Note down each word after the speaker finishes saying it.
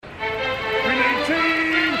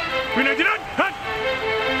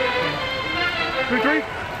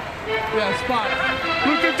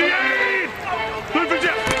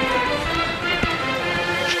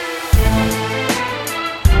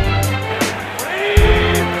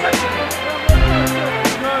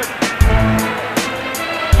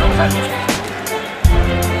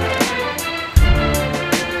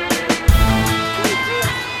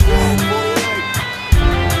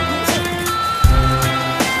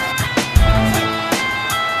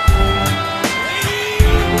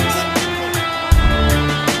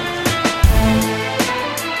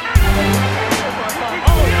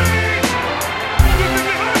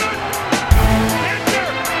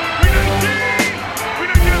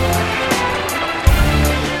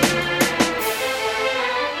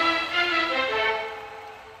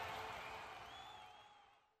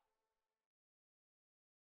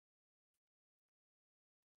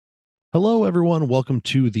Hello, everyone. Welcome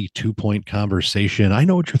to the 2 Point Conversation. I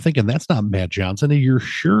know what you're thinking. That's not Matt Johnson. You're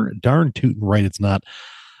sure darn tootin' right it's not.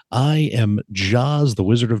 I am Jaws, the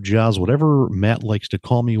Wizard of Jaws, whatever Matt likes to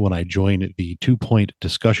call me when I join the 2 Point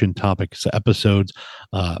discussion topics episodes.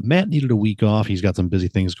 Matt needed a week off. He's got some busy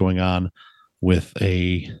things going on with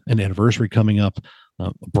an anniversary coming up.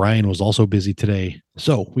 Brian was also busy today.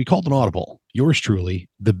 So we called an audible. Yours truly,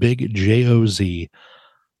 the big JOZ,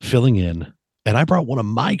 filling in. And I brought one of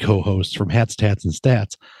my co-hosts from Hats, Tats, and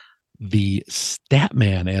Stats, the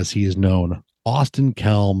Statman, as he is known, Austin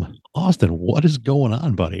Kelm. Austin, what is going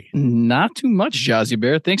on, buddy? Not too much, Jazzy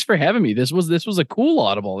Bear. Thanks for having me. This was a cool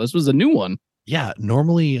audible. This was a new one. Yeah,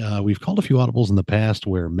 normally we've called a few audibles in the past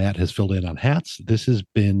where Matt has filled in on hats. This is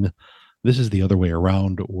the other way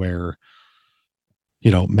around where,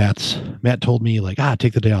 Matt told me like,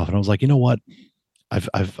 take the day off. And I was like, you know what?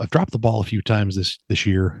 I've dropped the ball a few times this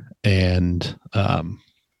year, and I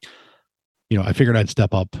figured I'd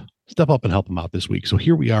step up and help him out this week. So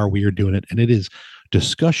here we are. We are doing it, and it is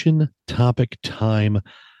discussion topic time.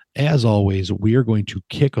 As always, we are going to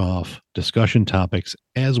kick off discussion topics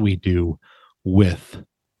as we do with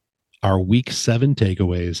our week 7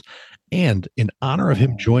 takeaways. And in honor of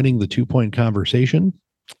him joining the 2 Point Conversation,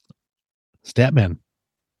 Statman,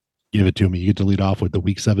 give it to me. You get to lead off with the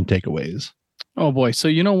week 7 takeaways. Oh boy. So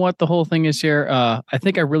you know what the whole thing is here? I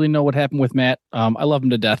think I really know what happened with Matt. I love him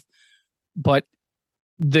to death, but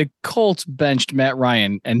the Colts benched Matt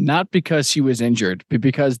Ryan, and not because he was injured, but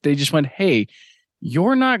because they just went, hey,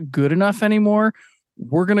 you're not good enough anymore.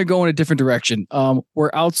 We're going to go in a different direction.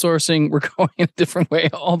 We're outsourcing. We're going in a different way.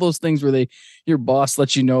 All those things where your boss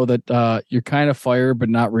lets you know that you're kind of fired, but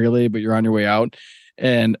not really, but you're on your way out.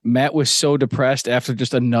 And Matt was so depressed after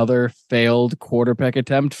just another failed quarterback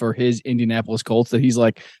attempt for his Indianapolis Colts that he's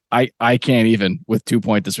like, I can't even with 2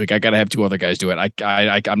 Point this week. I got to have 2 other guys do it.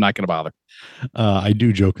 I'm not going to bother. I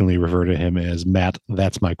do jokingly refer to him as Matt,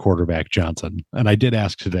 that's my quarterback Johnson. And I did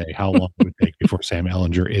ask today how long it would take before Sam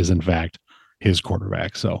Ellinger is in fact his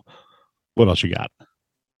quarterback. So what else you got?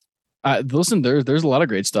 Listen, there's a lot of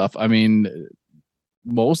great stuff. I mean,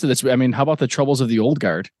 most of this, how about the troubles of the old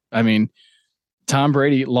guard? I mean, Tom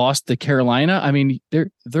Brady lost to Carolina. I mean,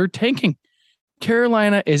 they're tanking.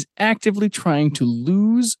 Carolina is actively trying to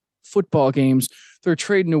lose football games. They're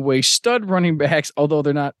trading away stud running backs, although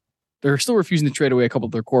they're still refusing to trade away a couple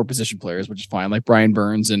of their core position players, which is fine, like Brian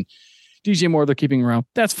Burns and DJ Moore. They're keeping around.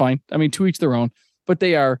 That's fine. I mean, to each their own, but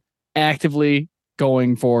they are actively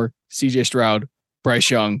going for CJ Stroud, Bryce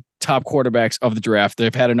Young, top quarterbacks of the draft.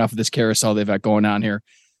 They've had enough of this carousel they've got going on here.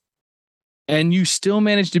 And you still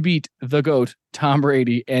managed to beat the GOAT, Tom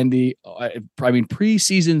Brady, and the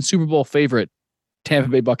preseason Super Bowl favorite, Tampa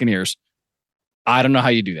Bay Buccaneers. I don't know how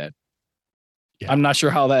you do that. Yeah. I'm not sure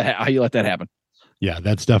how you let that happen. Yeah,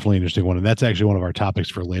 that's definitely an interesting one. And that's actually one of our topics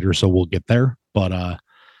for later. So we'll get there. But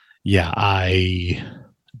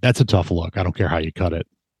that's a tough look. I don't care how you cut it.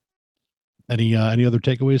 Any other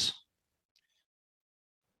takeaways?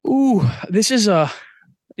 Ooh, this is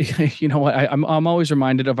you know what? I'm always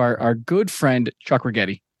reminded of our good friend Chuck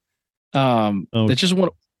Rigetti. That's just one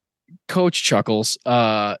Coach Chuckles.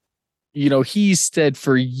 He's said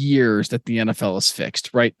for years that the NFL is fixed,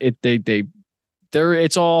 right?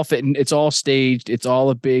 It's all fitting, it's all staged, it's all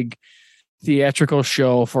a big theatrical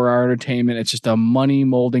show for our entertainment. It's just a money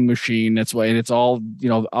molding machine. That's why, and it's all,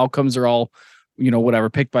 outcomes are all, whatever,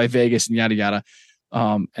 picked by Vegas and yada yada.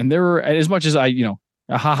 And there were, as much as yeah,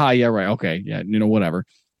 right, okay, yeah, whatever.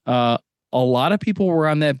 A lot of people were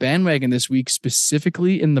on that bandwagon this week,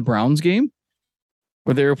 specifically in the Browns game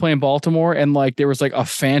where they were playing Baltimore, and like there was like a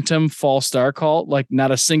phantom false start call. Like not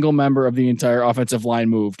a single member of the entire offensive line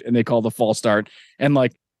moved, and they called the false start, and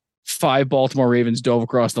like 5 Baltimore Ravens dove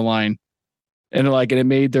across the line, and it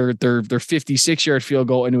made their 56-yard field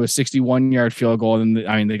goal into a 61-yard field goal, and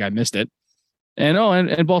the guy missed it,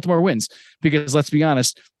 and Baltimore wins, because let's be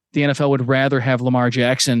honest, the NFL would rather have Lamar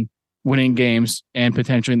Jackson winning games and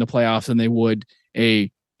potentially in the playoffs than they would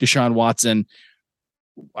a Deshaun Watson.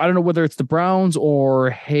 I don't know whether it's the Browns or,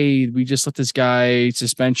 hey, we just let this guy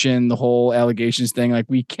suspension, the whole allegations thing. Like,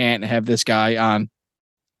 we can't have this guy on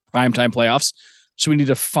primetime playoffs. So we need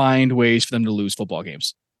to find ways for them to lose football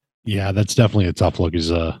games. Yeah, that's definitely a tough look.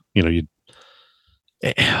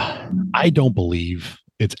 I don't believe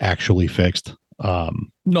it's actually fixed.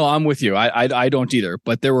 No, I'm with you. I don't either.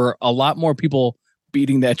 But there were a lot more people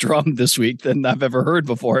beating that drum this week than I've ever heard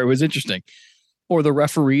before. It was interesting. Or the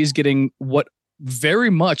referees getting what very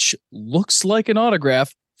much looks like an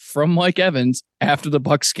autograph from Mike Evans after the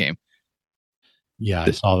Bucs game. Yeah,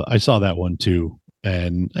 I saw that one too.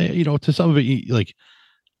 And to some of it, like,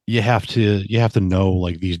 you have to know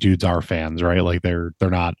like these dudes are fans, right? Like they're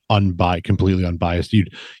not completely unbiased.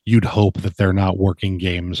 You'd hope that they're not working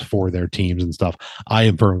games for their teams and stuff. I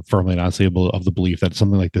am firmly not able of the belief that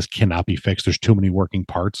something like this cannot be fixed. There's too many working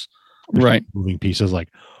parts, right? Moving pieces. Like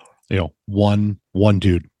one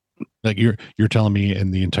dude. Like you're telling me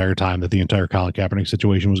in the entire time that the entire Colin Kaepernick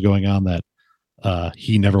situation was going on that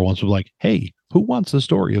he never once was like, hey, who wants the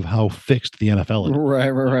story of how fixed the NFL is?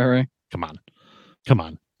 Right. Come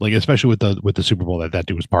on. Like especially with the Super Bowl that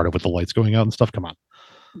dude was part of with the lights going out and stuff. Come on.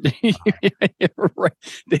 Right.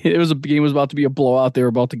 It was a game was about to be a blowout. They were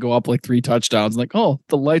about to go up like 3 touchdowns. Like, oh,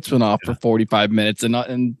 the lights went off for 45 minutes and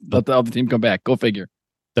let the other team come back. Go figure.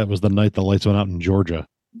 That was the night the lights went out in Georgia.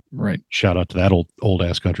 Right. Shout out to that old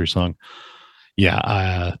ass country song.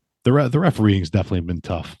 Yeah. The refereeing's definitely been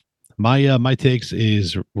tough. My takes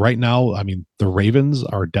is right now. I mean, the Ravens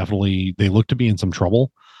are definitely, they look to be in some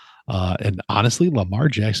trouble. And honestly, Lamar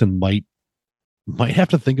Jackson might have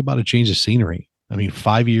to think about a change of scenery. I mean,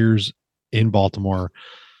 5 years in Baltimore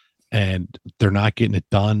and they're not getting it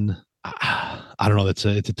done. I don't know. It's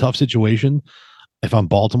a tough situation. If I'm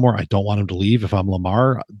Baltimore, I don't want him to leave. If I'm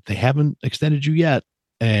Lamar, they haven't extended you yet.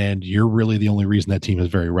 And you're really the only reason that team is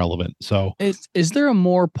very relevant. So is there a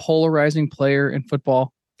more polarizing player in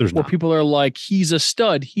football? There's where not. People are like, he's a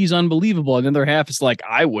stud, he's unbelievable, and then their half is like,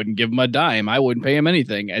 I wouldn't give him a dime, I wouldn't pay him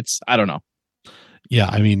anything. I don't know. Yeah,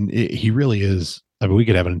 I mean, he really is. I mean, we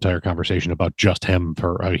could have an entire conversation about just him.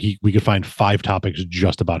 We could find 5 topics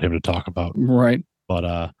just about him to talk about. Right. But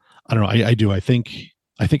I don't know. I do. I think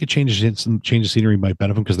a change of scenery might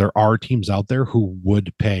benefit him because there are teams out there who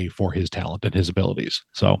would pay for his talent and his abilities.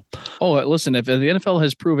 So, listen, if the NFL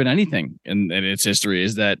has proven anything in its history,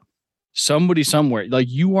 is that somebody somewhere, like,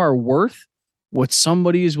 you are worth what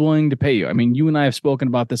somebody is willing to pay you. I mean, you and I have spoken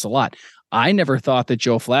about this a lot. I never thought that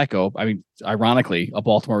Joe Flacco, I mean, ironically, a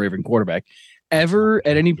Baltimore Raven quarterback, ever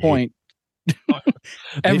at any point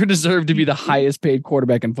ever deserved to be the highest paid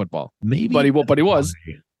quarterback in football. Maybe, but he was.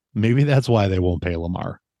 Maybe that's why they won't pay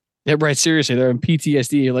Lamar. Yeah, right. Seriously, they're in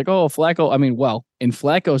PTSD. You're like, oh, Flacco. I mean, well, in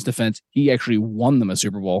Flacco's defense, he actually won them a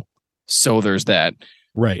Super Bowl. So there's that.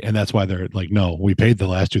 Right. And that's why they're like, no, we paid the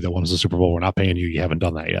last 2 that won us the Super Bowl. We're not paying you. You haven't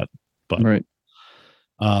done that yet. But right.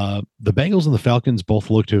 The Bengals and the Falcons both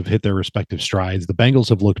look to have hit their respective strides. The Bengals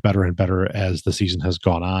have looked better and better as the season has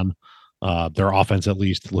gone on. Their offense, at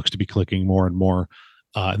least, looks to be clicking more and more.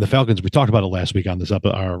 And the Falcons, we talked about it last week on this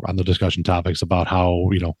on the discussion topics about how,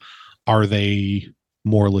 are they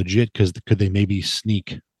more legit? Because could they maybe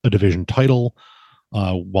sneak a division title?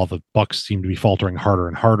 While the Bucks seem to be faltering harder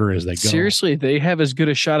and harder as they go. Seriously, they have as good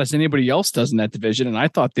a shot as anybody else does in that division, and I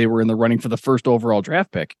thought they were in the running for the first overall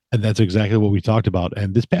draft pick. And that's exactly what we talked about.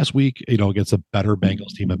 And this past week, against a better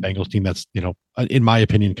Bengals team, that's, in my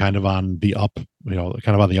opinion, kind of on the up, kind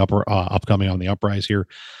of on the upcoming on the uprise here.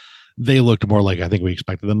 They looked more like I think we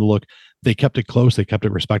expected them to look. They kept it close, they kept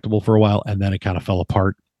it respectable for a while, and then it kind of fell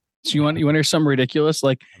apart. So you want to hear something ridiculous?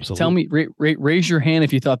 Like, Absolutely. Tell me, raise your hand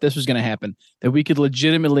if you thought this was going to happen, that we could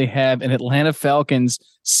legitimately have an Atlanta Falcons,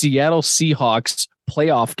 Seattle Seahawks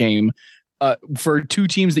playoff game for 2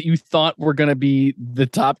 teams that you thought were going to be the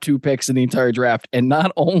top 2 picks in the entire draft. And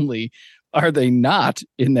not only are they not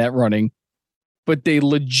in that running, but they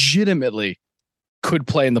legitimately could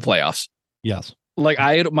play in the playoffs. Yes. Like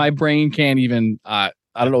my brain can't even, I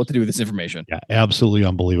don't know what to do with this information. Yeah, absolutely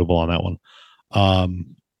unbelievable on that one.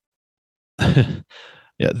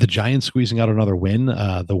 Yeah, the Giants squeezing out another win.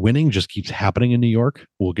 The winning just keeps happening in New York.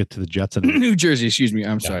 We'll get to the Jets and New Jersey. Excuse me.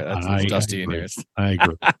 I'm sorry. That's dusty in here. I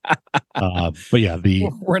agree. But yeah,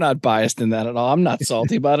 we're not biased in that at all. I'm not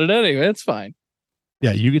salty about it anyway. It's fine.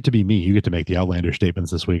 Yeah, you get to be me. You get to make the outlander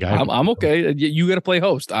statements this week. I'm okay. You got to play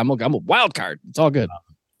host. I'm okay. I'm a wild card. It's all good.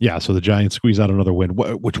 Yeah, so the Giants squeeze out another win.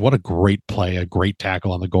 What a great play, a great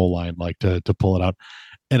tackle on the goal line, like to pull it out.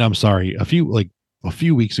 And I'm sorry, a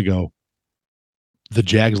few weeks ago, the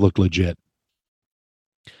Jags looked legit.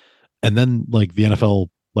 And then like the NFL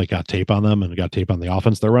got tape on them and got tape on the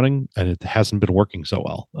offense they're running, and it hasn't been working so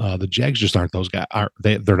well. The Jags just aren't those guys.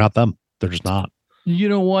 They're not them. They're just not. You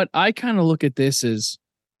know what? I kind of look at this as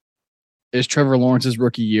Trevor Lawrence's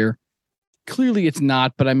rookie year. Clearly it's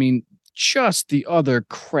not, but I mean, just the other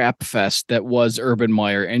crap fest that was Urban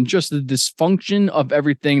Meyer and just the dysfunction of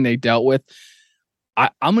everything they dealt with.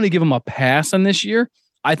 I'm going to give them a pass on this year.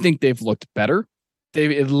 I think they've looked better.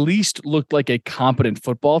 They've at least looked like a competent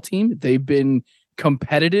football team. They've been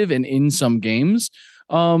competitive and in some games.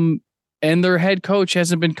 And their head coach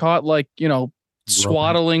hasn't been caught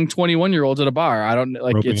swaddling 21-year-olds at a bar. I don't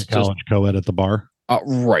like it's a college co-ed at the bar.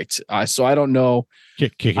 Right. So I don't know.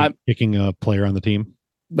 Kicking a player on the team.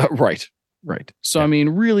 Right. Right. So, I mean,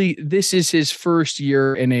 really, this is his first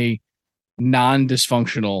year in a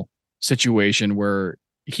non-dysfunctional situation where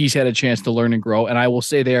he's had a chance to learn and grow. And I will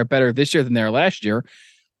say they are better this year than they are last year.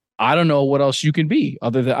 I don't know what else you can be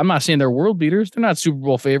other than, I'm not saying they're world beaters. They're not Super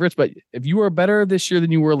Bowl favorites, but if you are better this year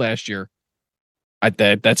than you were last year,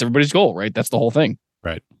 that's everybody's goal, right? That's the whole thing.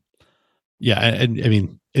 Right. Yeah. And I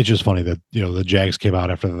mean, it's just funny that, the Jags came out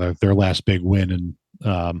after their last big win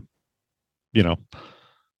and,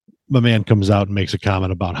 my man comes out and makes a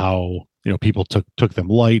comment about how, people took them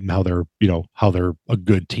light and how they're a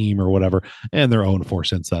good team or whatever. And they're 0-4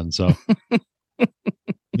 since then. So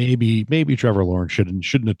maybe Trevor Lawrence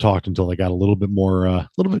shouldn't have talked until they got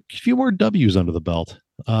a few more W's under the belt.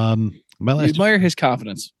 You admire his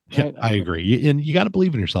confidence. Right? Yeah, I agree. And you got to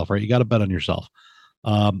believe in yourself, right? You got to bet on yourself.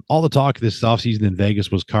 All the talk this offseason in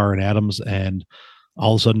Vegas was Carr and Adams, and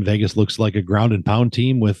all of a sudden Vegas looks like a ground and pound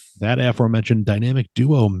team with that aforementioned dynamic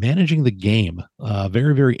duo managing the game.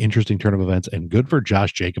 Very, very interesting turn of events, and good for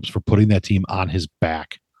Josh Jacobs for putting that team on his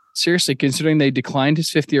back. Seriously, considering they declined his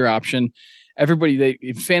 5th-year option,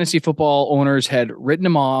 fantasy football owners had written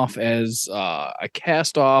him off as a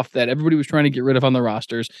cast off that everybody was trying to get rid of on the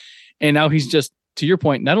rosters. And now he's just, to your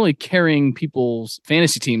point, not only carrying people's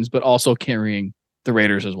fantasy teams, but also carrying the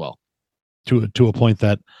Raiders as well. To a point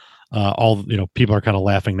that people are kind of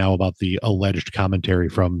laughing now about the alleged commentary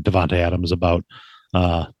from Devontae Adams about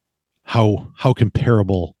how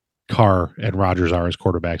comparable Carr and Rodgers are as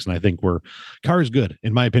quarterbacks. And I think Carr is good.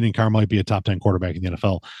 In my opinion, Carr might be a top 10 quarterback in the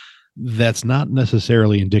NFL. That's not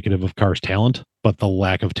necessarily indicative of Carr's talent, but the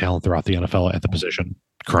lack of talent throughout the NFL at the position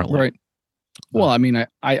currently. Right. Well, I mean,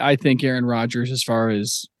 I think Aaron Rodgers, as far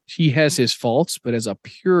as he has his faults, but as a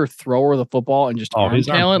pure thrower of the football and just arm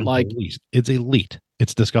talent, it's elite.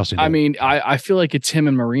 It's disgusting. I mean, I feel like it's him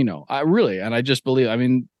and Marino. And I just believe. I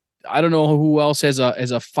mean, I don't know who else has a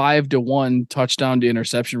 5-to-1 touchdown to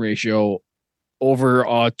interception ratio over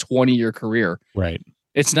a 20-year career. Right.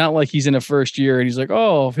 It's not like he's in a first year and he's like,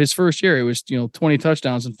 oh, his first year it was 20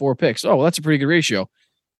 touchdowns and 4 picks. Oh, well, that's a pretty good ratio.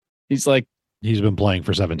 He's like, he's been playing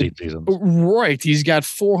for 17 seasons. Right. He's got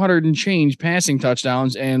 400 and change passing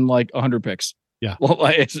touchdowns and like 100 picks. Yeah. Well,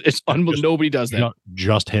 it's unbelievable. Nobody does that.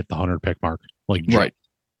 Just hit the 100 pick mark. Right.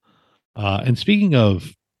 And speaking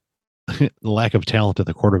of the lack of talent at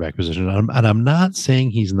the quarterback position, and I'm not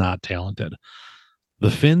saying he's not talented.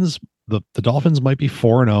 The Dolphins might be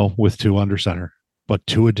 4-0 with Tua under center, but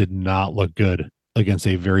Tua did not look good against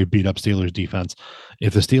a very beat up Steelers defense.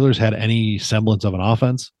 If the Steelers had any semblance of an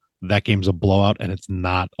offense, that game's a blowout, and it's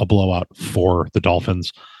not a blowout for the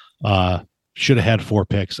Dolphins. Should have had 4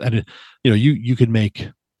 picks. And, you could make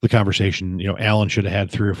the conversation, Allen should have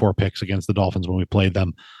had 3 or 4 picks against the Dolphins when we played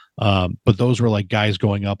them. But those were like guys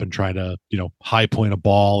going up and trying to, high point a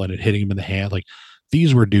ball and it hitting him in the hand. Like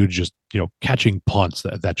these were dudes just, catching punts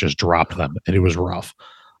that just dropped them, and it was rough.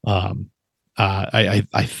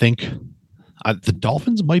 I think the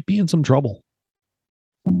Dolphins might be in some trouble.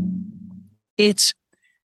 It's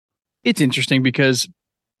interesting because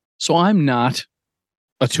I'm not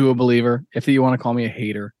a Tua believer. If you want to call me a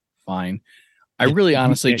hater, fine. I really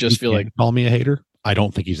honestly just feel like call me a hater. I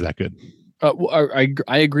don't think he's that good.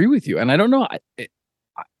 I agree with you, and I don't know.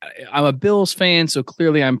 I'm a Bills fan, so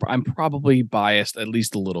clearly I'm probably biased at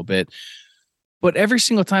least a little bit. But every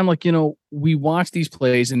single time, we watch these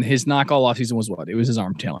plays, and his knock all offseason was what? It was his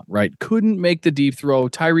arm talent, right? Couldn't make the deep throw.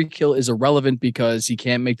 Tyreek Hill is irrelevant because he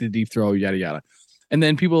can't make the deep throw, yada, yada. And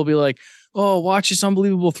then people will be like, oh, watch this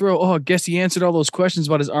unbelievable throw. Oh, I guess he answered all those questions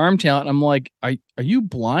about his arm talent. And I'm like, are you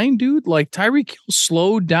blind, dude? Like Tyreek Hill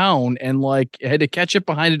slowed down and had to catch it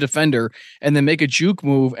behind a defender and then make a juke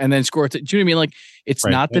move and then score. Do you know what I mean? Like, it's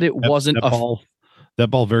right. Not that it wasn't that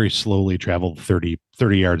ball very slowly traveled 30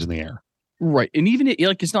 yards in the air. Right. And even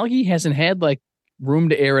it's not like he hasn't had room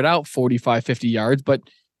to air it out 45, 50 yards, but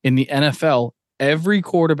in the NFL, every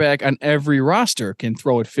quarterback on every roster can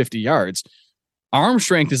throw it 50 yards. Arm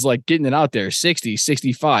strength is getting it out there 60,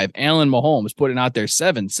 65. Allen Mahomes putting out there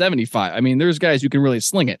 75. I mean, there's guys who can really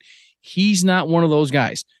sling it. He's not one of those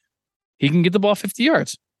guys. He can get the ball 50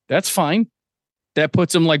 yards. That's fine. That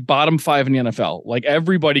puts him bottom 5 in the NFL.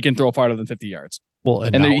 Everybody can throw farther than 50 yards. Well,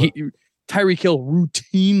 and Tyreek Hill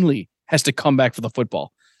routinely has to come back for the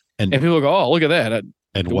football. And people go, oh, look at that.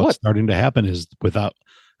 And what's starting to happen is without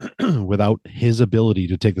his ability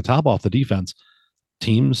to take the top off the defense,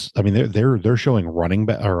 teams, I mean, they're showing running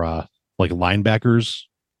back or linebackers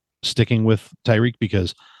sticking with Tyreek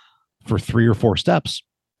because for 3 or 4 steps,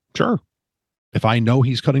 sure. If I know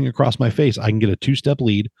he's cutting across my face, I can get a 2-step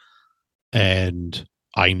lead, and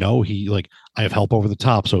I know I have help over the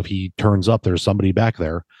top. So if he turns up, there's somebody back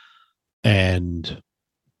there, and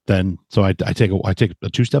then so I take a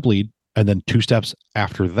 2-step lead, and then 2 steps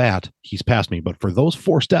after that, he's past me. But for those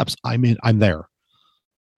 4 steps, I'm there.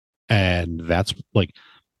 And that's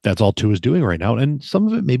all Tua is doing right now. And some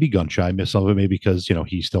of it may be gun shy, some of it may be because,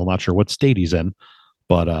 he's still not sure what state he's in.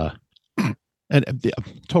 But and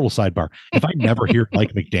total sidebar. If I never hear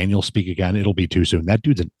Mike McDaniel speak again, it'll be too soon. That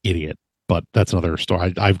dude's an idiot. But that's another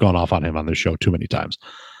story. I've gone off on him on this show too many times.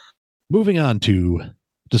 Moving on to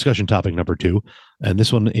discussion topic number 2. And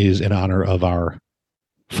this one is in honor of our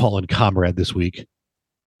fallen comrade this week,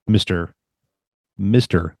 Mr.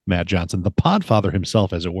 Matt Johnson, the podfather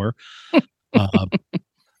himself, as it were.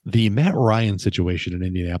 The Matt Ryan situation in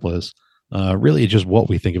Indianapolis, really just what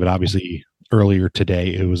we think of it. Obviously, earlier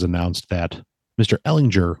today, it was announced that Mr.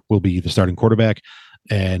 Ellinger will be the starting quarterback,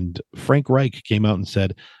 and Frank Reich came out and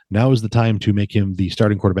said, now is the time to make him the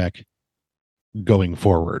starting quarterback going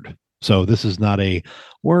forward. So this is not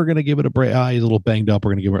we're going to give it a break. He's a little banged up.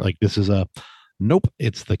 We're going to give it this is nope.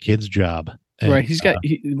 It's the kid's job. And, right.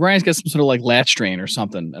 Ryan's got some sort of like latch strain or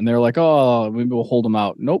something. And they're like, oh, maybe we'll hold him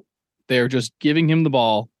out. Nope. They're just giving him the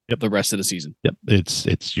ball the rest of the season. Yep.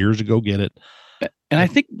 It's yours to go get it. And I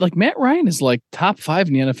think like Matt Ryan is like top 5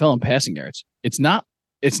 in the NFL in passing yards. It's not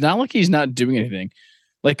like he's not doing anything.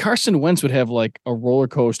 Like Carson Wentz would have like a roller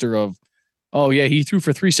coaster of, oh yeah, he threw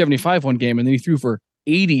for 375 one game and then he threw for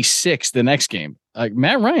 86 the next game. Like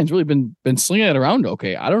Matt Ryan's really been slinging it around.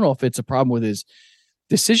 Okay. I don't know if it's a problem with his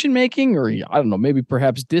decision making, or I don't know, maybe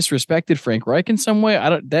perhaps disrespected Frank Reich in some way.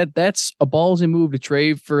 That's a ballsy move to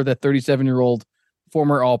trade for that 37-year-old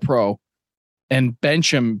former All-Pro and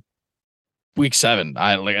bench him week 7.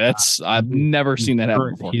 I've never seen that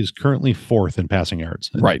happen before. He's currently 4th in passing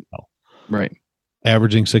yards. Right.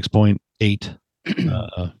 Averaging 6.8.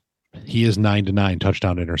 He is 9-9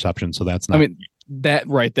 touchdown interception. So that's not. That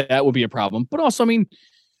would be a problem. But also,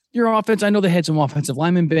 your offense, I know they had some offensive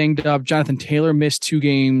linemen banged up. Jonathan Taylor missed 2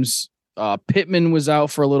 games. Pittman was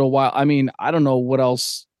out for a little while. I don't know what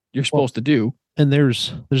else you're supposed to do. And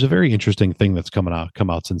there's a very interesting thing that's come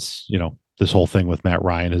out since, this whole thing with Matt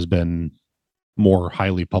Ryan has been more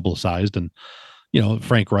highly publicized, and,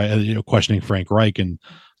 Frank Reich, questioning Frank Reich and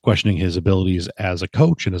questioning his abilities as a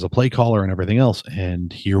coach and as a play caller and everything else.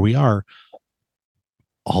 And here we are.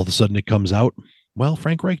 All of a sudden it comes out, well,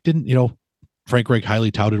 Frank Reich didn't, Frank Reich highly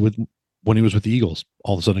touted when he was with the Eagles.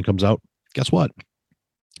 All of a sudden it comes out, guess what?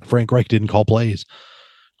 Frank Reich didn't call plays.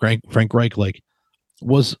 Frank Reich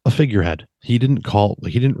was a figurehead. He didn't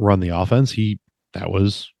run the offense.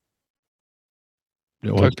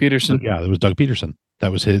 Doug Peterson. Yeah, it was Doug Peterson.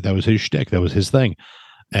 That was his shtick. That was his thing.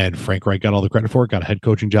 And Frank Reich got all the credit for it, got a head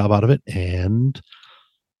coaching job out of it. And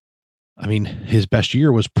his best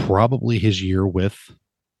year was probably his year with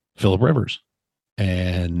Phillip Rivers.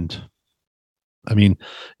 And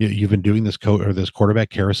you've been doing this quarterback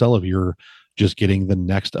carousel of you're just getting the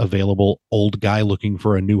next available old guy looking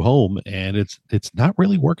for a new home, and it's not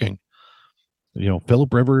really working.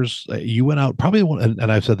 Phillip Rivers, you went out probably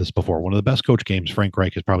and I've said this before, one of the best coach games Frank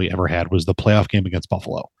Reich has probably ever had was the playoff game against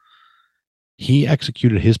Buffalo. He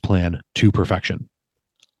executed his plan to perfection,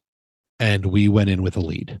 and we went in with a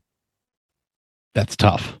lead. That's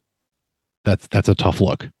tough. That's a tough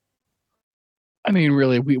look.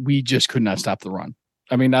 Really, we just could not stop the run.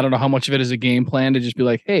 I don't know how much of it is a game plan to just be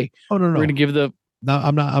like, hey, no. We're going to give No,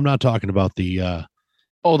 I'm not talking about the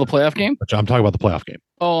the playoff game? I'm talking about the playoff game.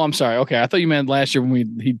 Oh, I'm sorry. Okay. I thought you meant last year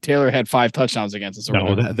when Taylor had 5 touchdowns against us.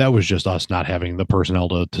 No, that was just us not having the personnel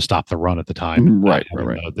to stop the run at the time. Right.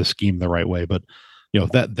 The scheme the right way. But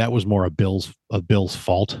that was more a Bills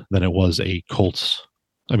fault than it was a Colts.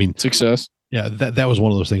 Success. Yeah, that was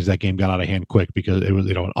one of those things. That game got out of hand quick because it was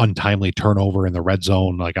an untimely turnover in the red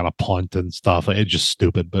zone, like on a punt and stuff. It's just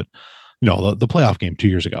stupid. But the playoff game 2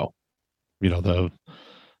 years ago, we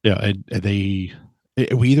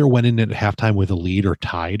either went in at halftime with a lead or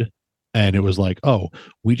tied, and it was like, oh,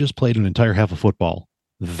 we just played an entire half of football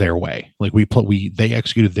their way. Like they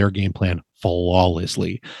executed their game plan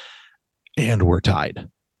flawlessly, and we're tied.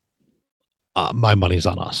 My money's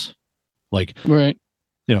on us. Right.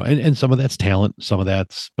 And some of that's talent, some of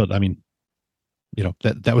that's, but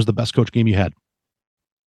that was the best coach game you had.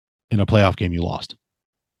 In a playoff game, you lost.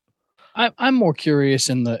 I'm more curious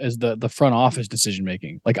in the front office decision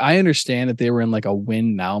making. I understand that they were in a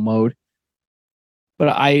win now mode,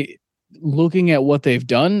 but looking at what they've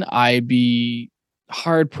done, I'd be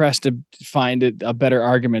hard pressed to find a better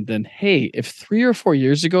argument than, hey, if 3 or 4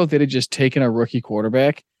 years ago they'd have just taken a rookie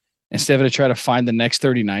quarterback instead of to try to find the next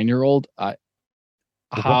 39-year-old.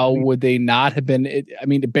 How would they not have been?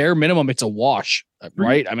 The bare minimum, it's a wash,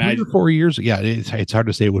 right? 3 or 4 years. Yeah, it's hard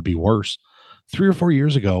to say it would be worse. 3 or 4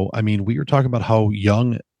 years ago, we were talking about how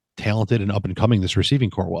young talented and up and coming this receiving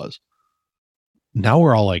core was. Now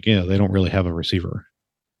we're all like, they don't really have a receiver.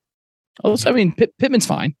 I mean, Pittman's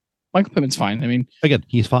fine. Michael Pittman's fine. I mean, again,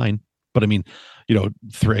 he's fine. But I mean,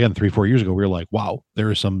 3-4 years ago, we were like, wow,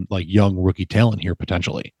 there is some like young rookie talent here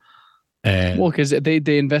potentially. And because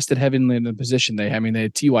they invested heavily in the position. They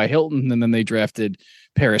had T.Y. Hilton, and then they drafted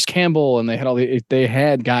Paris Campbell, and they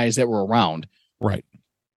had guys that were around. Right.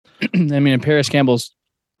 I mean, and Paris Campbell's,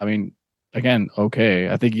 again, okay.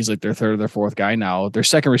 I think he's like their third or their fourth guy now. Their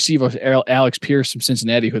second receiver, Alex Pierce from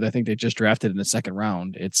Cincinnati, who I think they just drafted in the second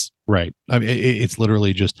round. It's right. I mean, it's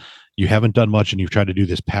literally just, you haven't done much and you've tried to do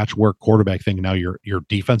this patchwork quarterback thing. Now your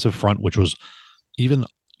defensive front, which was even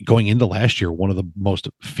going into last year, one of the most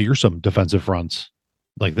fearsome defensive fronts,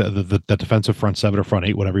 like the defensive front 7 or front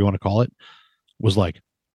 8, whatever you want to call it, was like,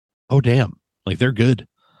 oh, damn, like they're good.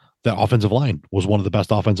 That offensive line was one of the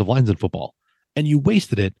best offensive lines in football. And you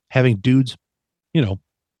wasted it having dudes,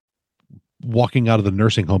 walking out of the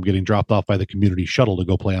nursing home, getting dropped off by the community shuttle to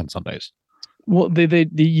go play on Sundays. Well,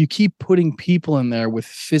 you keep putting people in there with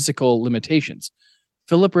physical limitations.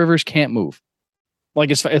 Phillip Rivers can't move.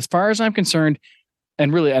 Like as far as I'm concerned,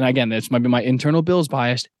 and again, this might be my internal Bills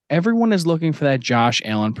bias. Everyone is looking for that Josh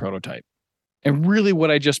Allen prototype. And really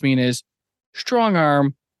what I just mean is strong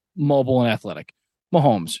arm, mobile, and athletic.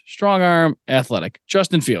 Mahomes, strong arm, athletic.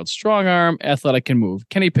 Justin Fields, strong arm, athletic, can move.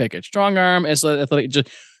 Kenny Pickett, strong arm, athletic.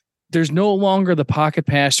 There's no longer the pocket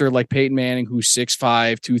passer like Peyton Manning, who's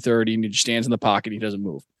 6'5", 230, and he just stands in the pocket and he doesn't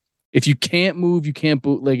move. If you can't move, you can't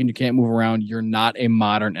bootleg, and you can't move around, you're not a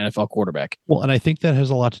modern NFL quarterback. Well, and I think that has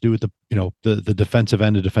a lot to do with the defensive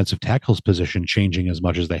end and defensive tackles position changing as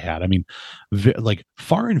much as they had. I mean, like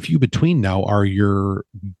far and few between now are your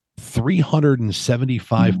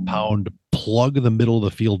 375-pound plug the middle of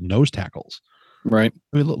the field nose tackles. Right.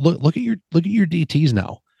 I mean, look at your DTs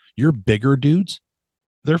now. Your bigger dudes,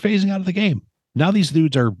 they're phasing out of the game. Now these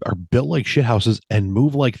dudes are built like shithouses and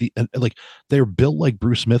move like they're built like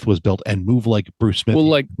Bruce Smith was built and move like Bruce Smith. Well,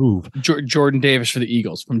 like Jordan Davis for the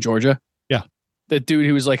Eagles from Georgia. Yeah. That dude,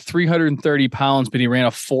 he was like 330 pounds, but he ran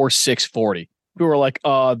a 4.6 40. Who were like,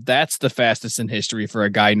 that's the fastest in history for a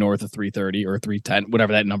guy north of 330 or 310,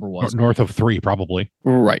 whatever that number was. North of 3, probably.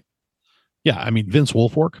 Right. Yeah. I mean, Vince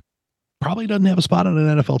Wilfork probably doesn't have a spot on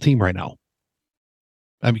an NFL team right now.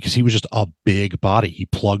 I mean, because he was just a big body. He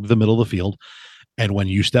plugged the middle of the field. And when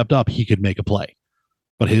you stepped up, he could make a play.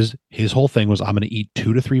 But his whole thing was, I'm going to eat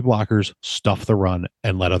 2 to 3 blockers, stuff the run,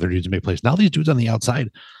 and let other dudes make plays. Now these dudes on the outside,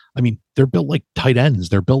 I mean, they're built like tight ends.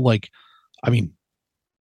 They're built like,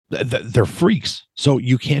 they're freaks. So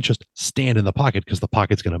you can't just stand in the pocket because the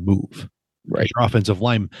pocket's going to move. Right. The offensive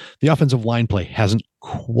line play hasn't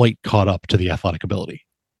quite caught up to the athletic ability.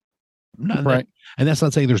 Right. And that's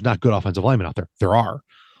not saying there's not good offensive linemen out there. There are.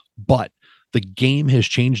 But the game has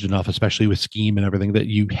changed enough, especially with scheme and everything, that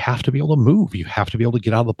you have to be able to move. You have to be able to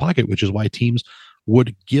get out of the pocket, which is why teams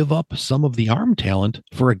would give up some of the arm talent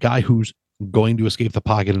for a guy who's going to escape the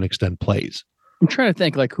pocket and extend plays. I'm trying to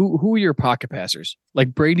think, like, who are your pocket passers?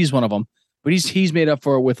 Like Brady's one of them, but he's made up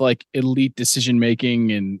for it with like elite decision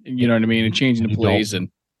making and you know what I mean, and changing the plays. And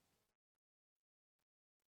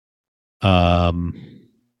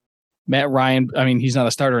Matt Ryan, I mean, he's not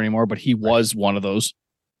a starter anymore, but he was one of those.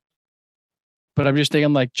 But I'm just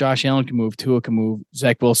thinking like Josh Allen can move, Tua can move,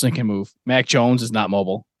 Zach Wilson can move. Mac Jones is not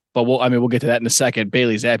mobile, but we'll get to that in a second.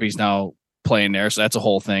 Bailey Zappi's now playing there, so that's a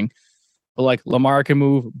whole thing. But like Lamar can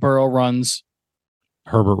move, Burrow runs,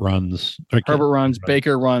 Herbert runs,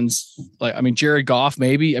 Baker runs. Like, I mean, Jared Goff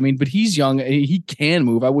maybe. I mean, but he's young. He can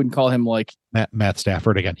move. I wouldn't call him like Matt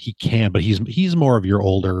Stafford again. He can, but he's more of your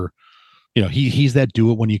older. He's that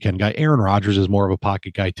do it when you can guy. Aaron Rodgers is more of a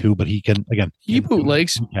pocket guy too, but he can again. He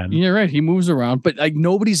bootlegs. You're right. He moves around, but like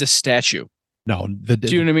nobody's a statue. No, do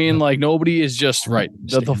you know what I mean? Like nobody is just right.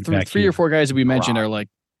 The three or four guys that we mentioned are like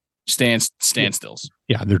standstills.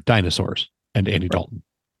 Yeah, they're dinosaurs and Andy Dalton.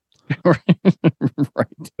 Right.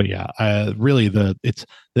 But yeah, really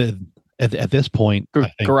at this point,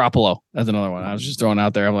 Garoppolo. That's another one. I was just throwing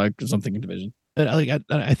out there. I'm like, because I'm thinking division.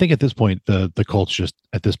 I think at this point, the Colts just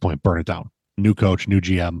at this point burn it down. New coach, new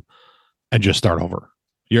GM, and just start over.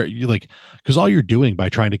 You're like, because all you're doing by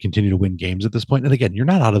trying to continue to win games at this point, and again, you're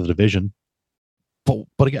not out of the division.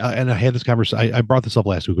 But again, and I had this conversation. I brought this up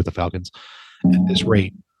last week with the Falcons. At this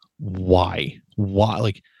rate, why?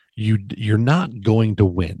 Like you're not going to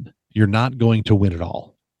win. You're not going to win at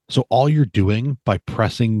all. So all you're doing by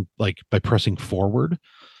pressing forward,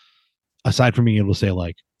 aside from being able to say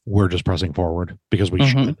like, we're just pressing forward because we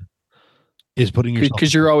should, is putting yourself,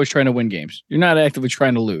 because you're always trying to win games. You're not actively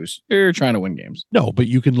trying to lose. You're trying to win games. No, but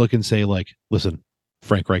you can look and say like, listen,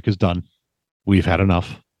 Frank Reich is done. We've had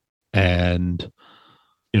enough. and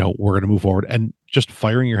we're going to move forward. And just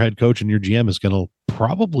firing your head coach and your GM is going to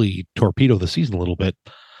probably torpedo the season a little bit.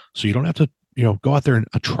 So you don't have to, go out there and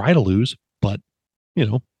try to lose, but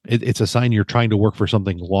it's a sign you're trying to work for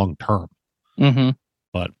something long term. Mm-hmm.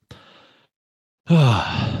 But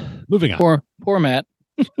moving on. Poor Matt.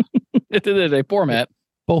 At the end of the day, poor Matt.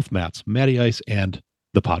 Both Matts, Matty Ice and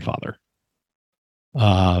the Podfather.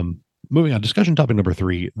 Moving on, discussion topic number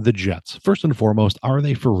 3, the Jets. First and foremost, are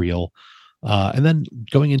they for real? And then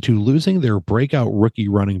going into losing their breakout rookie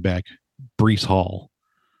running back, Breece Hall,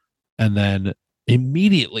 and then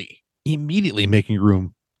immediately making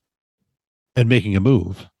room and making a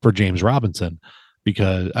move for James Robinson,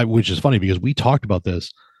 which is funny because we talked about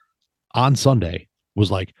this on Sunday,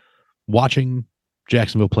 was like watching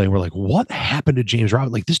Jacksonville play, and we're like, what happened to James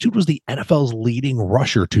Robinson? Like, this dude was the NFL's leading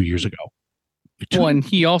rusher 2 years ago. And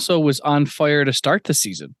he also was on fire to start the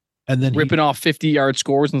season. And then ripping off 50-yard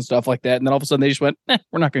scores and stuff like that. And then all of a sudden they just went,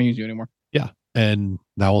 we're not going to use you anymore. Yeah. And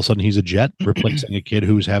now all of a sudden he's a Jet replacing a kid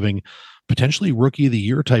who's having potentially rookie of the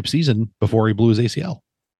year type season before he blew his ACL.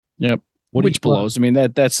 Yep. Which blows. I mean,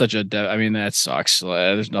 that's such a, that sucks.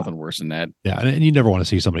 There's nothing worse than that. Yeah. And you never want to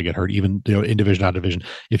see somebody get hurt, even, in division, out of division.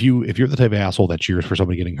 If you're the type of asshole that cheers for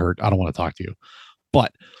somebody getting hurt, I don't want to talk to you.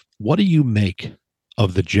 But what do you make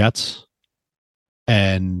of the Jets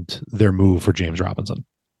and their move for James Robinson?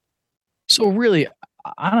 So really,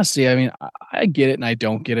 honestly, I mean, I get it and I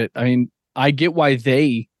don't get it. I mean, I get why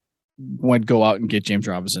they would go out and get James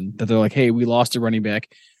Robinson, that they're like, hey, we lost a running back.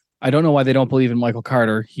 I don't know why they don't believe in Michael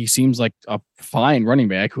Carter. He seems like a fine running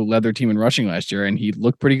back who led their team in rushing last year, and he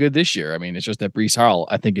looked pretty good this year. I mean, it's just that Breece Hall,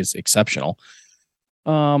 I think, is exceptional.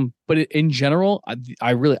 But in general,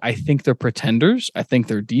 I think they're pretenders. I think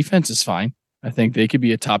their defense is fine. I think they could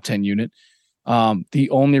be a top 10 unit. The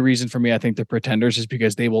only reason for me, I think they're pretenders, is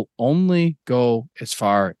because they will only go as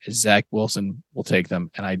far as Zach Wilson will take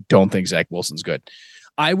them. And I don't think Zach Wilson's good.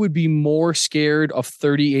 I would be more scared of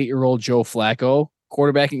 38-year-old Joe Flacco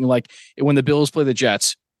quarterbacking, like when the Bills play the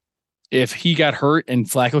Jets. If he got hurt and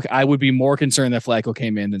Flacco, I would be more concerned that Flacco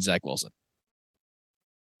came in than Zach Wilson.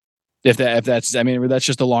 If that's, I mean, that's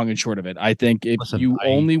just the long and short of it. I think you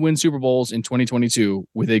only win Super Bowls in 2022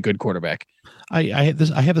 with a good quarterback. I have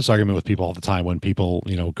this argument with people all the time when people,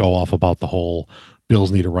 go off about the whole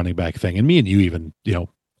Bills need a running back thing. And me and you even,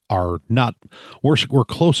 are not, we're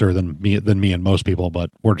closer than me and most people, but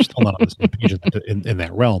we're still not on the same page in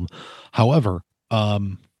that realm. However,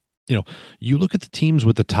 you look at the teams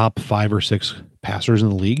with the top 5 or 6 passers in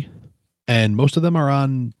the league, and most of them are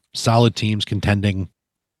on solid teams contending,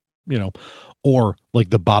 or like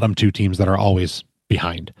the bottom 2 teams that are always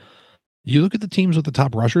behind. You look at the teams with the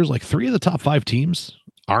top rushers, like 3 of the top 5 teams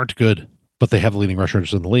aren't good, but they have the leading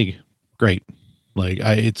rushers in the league. Great. Like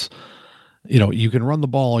it's, you can run the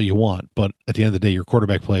ball all you want, but at the end of the day, your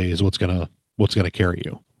quarterback play is what's going to carry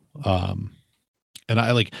you. And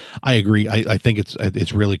I agree. I think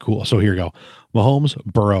it's really cool. So here you go. Mahomes,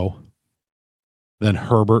 Burrow, then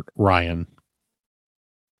Herbert, Ryan,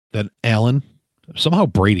 then Allen, somehow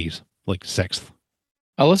Brady's like 6th.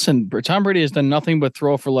 Listen, Tom Brady has done nothing but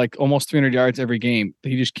throw for like almost 300 yards every game.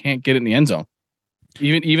 He just can't get it in the end zone.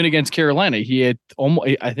 Even against Carolina, he had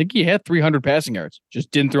I think he had 300 passing yards,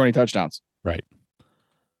 just didn't throw any touchdowns. Right.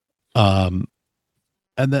 And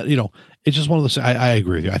that, it's just one of those, I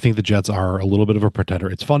agree with you. I think the Jets are a little bit of a pretender.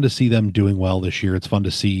 It's fun to see them doing well this year. It's fun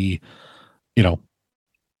to see, them.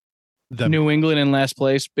 New England in last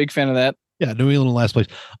place. Big fan of that. Yeah, New England in last place.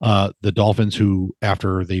 The Dolphins, who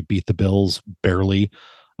after they beat the Bills barely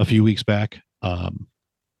a few weeks back,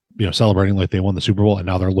 celebrating like they won the Super Bowl, and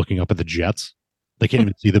now they're looking up at the Jets. They can't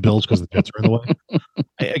even see the Bills because the Jets are in the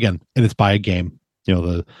way. Again, and it's by a game.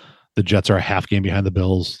 The Jets are a half game behind the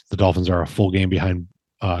Bills. The Dolphins are a full game behind.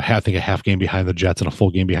 I think a half game behind the Jets and a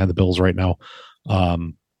full game behind the Bills right now,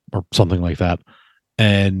 or something like that.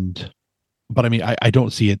 But I mean, I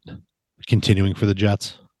don't see it continuing for the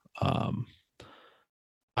Jets.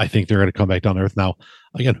 I think they're going to come back down to earth. Now,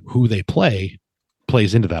 again, who they plays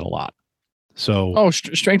into that a lot. So,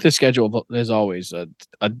 strength of schedule is always a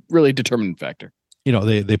really determinant factor.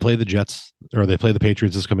 They play the Jets, or they play the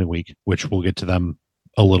Patriots this coming week, which we'll get to them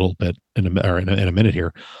a little bit in a minute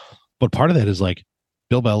here. But part of that is like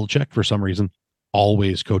Bill Belichick, for some reason,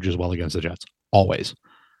 always coaches well against the Jets. Always.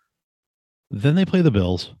 Then they play the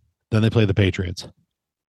Bills. Then they play the Patriots.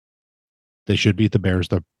 They should beat the Bears.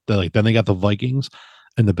 Then they got the Vikings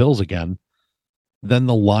and the Bills again. Then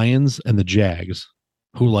the Lions and the Jags,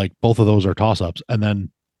 who like both of those are toss-ups. And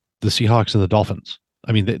then the Seahawks and the Dolphins.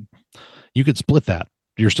 I mean, you could split that.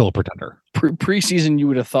 You're still a pretender. preseason, you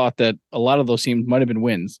would have thought that a lot of those teams might have been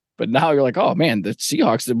wins, but now you're like, oh man, the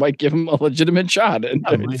Seahawks, it might give them a legitimate shot, and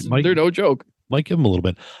they're no joke. Might give them a little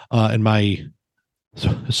bit.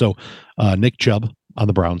 Nick Chubb on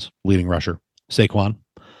the Browns, leading rusher, Saquon,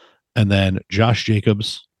 and then Josh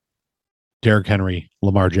Jacobs, Derrick Henry,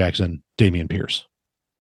 Lamar Jackson, Dameon Pierce,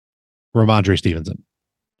 Ramondre Stevenson.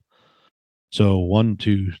 So 1,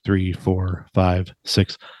 2, 3, 4, 5,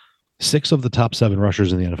 6. 6 of the top 7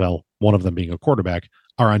 rushers in the NFL, one of them being a quarterback,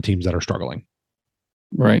 are on teams that are struggling.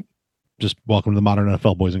 Right. Just welcome to the modern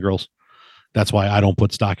NFL, boys and girls. That's why I don't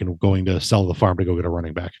put stock in going to sell the farm to go get a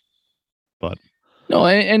running back. But no,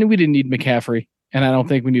 and we didn't need McCaffrey, and I don't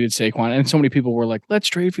think we needed Saquon. And so many people were like, let's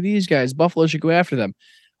trade for these guys. Buffalo should go after them.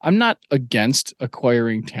 I'm not against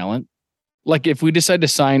acquiring talent. Like if we decide to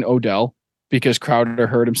sign Odell because Crowder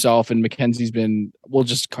hurt himself and McKenzie's been, we'll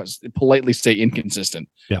just politely say inconsistent.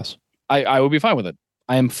 Yes. I would be fine with it.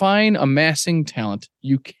 I am fine amassing talent.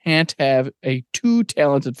 You can't have a too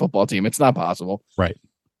talented football team. It's not possible. Right.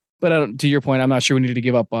 But to your point, I'm not sure we need to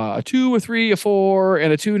give up a 2, a 3, a 4,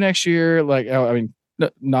 and a 2 next year. Like, I mean,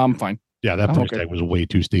 no, I'm fine. Yeah, that price tag was way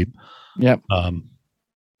too steep. Yep.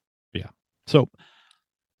 Yeah. So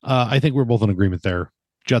I think we're both in agreement there.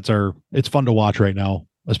 It's fun to watch right now,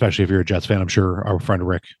 especially if you're a Jets fan. I'm sure our friend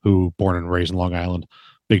Rick, who born and raised in Long Island,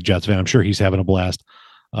 big Jets fan, I'm sure he's having a blast.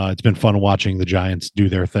 It's been fun watching the Giants do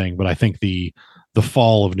their thing, but I think the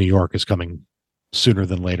fall of New York is coming sooner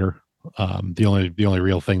than later. The only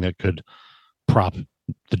real thing that could prop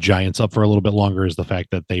the Giants up for a little bit longer is the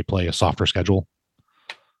fact that they play a softer schedule.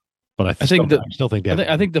 But I think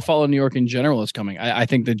the fall of New York in general is coming. I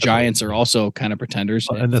think the Giants are also kind of pretenders,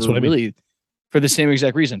 and that's what I mean. For the same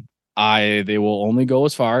exact reason. They will only go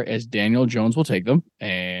as far as Daniel Jones will take them,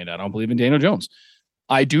 and I don't believe in Daniel Jones.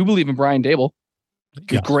 I do believe in Brian Dable.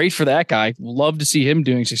 Yes. Great for that guy. Love to see him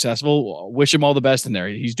doing successful. Wish him all the best in there.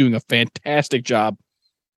 He's doing a fantastic job.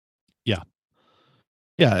 Yeah.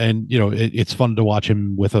 Yeah. And, it's fun to watch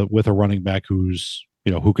him with a running back who's,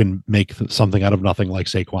 who can make something out of nothing like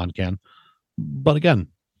Saquon can. But again,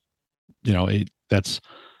 that's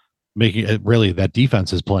making it really, that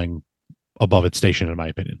defense is playing above its station, in my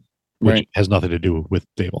opinion, which has nothing to do with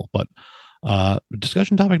Dable. But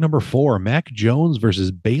discussion topic number 4, Mac Jones versus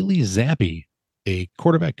Bailey Zappi, a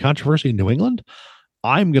quarterback controversy in New England.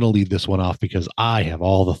 I'm going to lead this one off because I have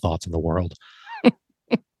all the thoughts in the world.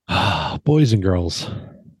 Boys and girls,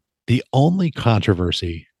 the only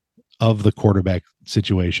controversy of the quarterback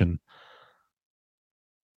situation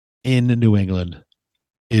in New England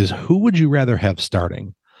is, who would you rather have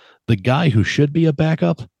starting? The guy who should be a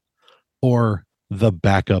backup or the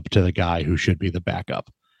backup to the guy who should be the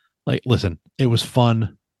backup? Like, listen, it was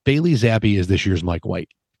fun. Bailey Zappi is this year's Mike White.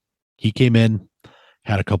 He came in,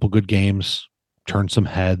 had a couple good games, turned some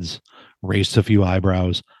heads, raised a few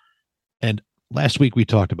eyebrows. And last week we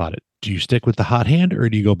talked about it. Do you stick with the hot hand or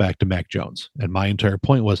do you go back to Mac Jones? And my entire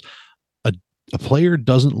point was, a player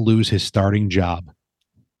doesn't lose his starting job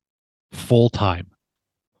full time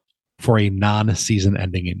for a non-season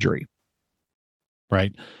ending injury,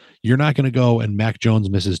 right? You're not going to go and Mac Jones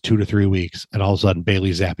misses 2 to 3 weeks and all of a sudden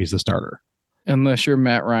Bailey Zappi's the starter. Unless you're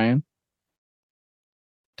Matt Ryan.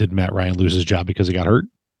 Did Matt Ryan lose his job because he got hurt?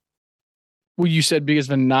 Well, you said because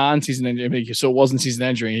of a non-season injury, so it wasn't season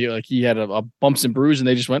injury. He had a bumps and bruise, and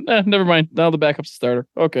they just went, never mind. Now the backup's the starter.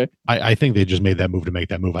 Okay. I think they just made that move to make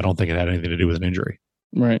that move. I don't think it had anything to do with an injury.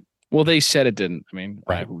 Right. Well, they said it didn't. I mean,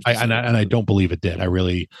 right. I don't believe it did.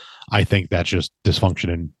 I think that's just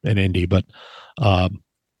dysfunction in Indy. But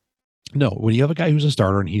no, when you have a guy who's a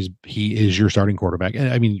starter and he is your starting quarterback, and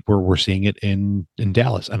I mean, we're seeing it in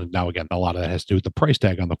Dallas. And now again, a lot of that has to do with the price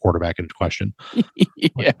tag on the quarterback in question.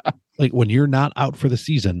 Yeah. Like when you're not out for the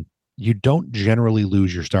season, you don't generally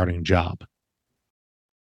lose your starting job.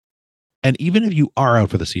 And even if you are out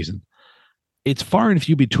for the season, it's far and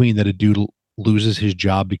few between that a dude loses his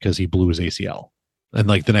job because he blew his ACL. And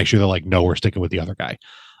like the next year, they're like, no, we're sticking with the other guy.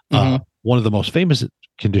 Mm-hmm. One of the most famous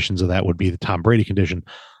conditions of that would be the Tom Brady condition.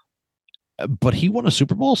 But he won a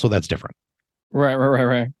Super Bowl, so that's different. Right.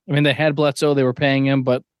 I mean, they had Bledsoe, they were paying him,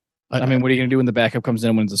 but I mean, what are you going to do when the backup comes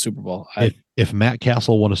in and wins the Super Bowl? If Matt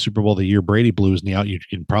Castle won a Super Bowl the year Brady blew his knee out, you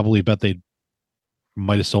can probably bet they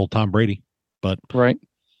might have sold Tom Brady. But right,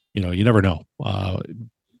 you never know.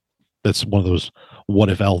 That's one of those what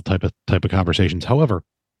if L type of conversations. However,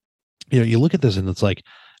 you look at this and it's like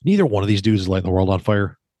neither one of these dudes is lighting the world on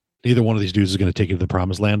fire. Neither one of these dudes is going to take you to the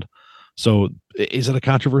promised land. So is it a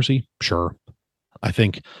controversy? Sure. I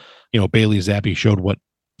think, Bailey Zappi showed what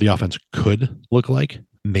the offense could look like,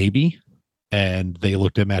 maybe. And they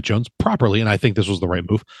looked at Matt Jones properly. And I think this was the right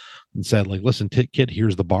move and said, like, listen, kid,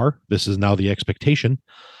 here's the bar. This is now the expectation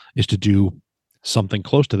is to do something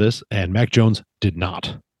close to this. And Mac Jones did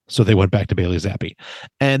not. So they went back to Bailey Zappi.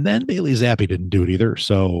 And then Bailey Zappi didn't do it either.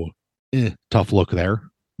 So tough look there.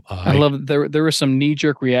 I love there were some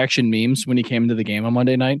knee-jerk reaction memes when he came into the game on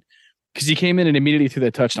Monday night because he came in and immediately threw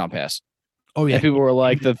that touchdown pass. Oh yeah, and people were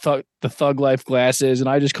like the thug life glasses, and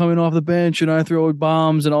I just come in off the bench and I throw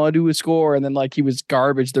bombs and all I do is score, and then like he was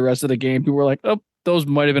garbage the rest of the game. People were like, oh, those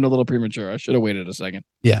might have been a little premature. I should have waited a second.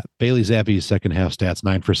 Yeah, Bailey Zappi's second half stats: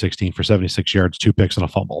 9 for 16 for 76 yards, 2 picks and a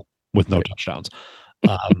fumble with no touchdowns.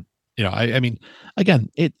 I mean, again,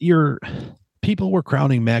 people were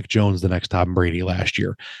crowning Mac Jones the next Tom Brady last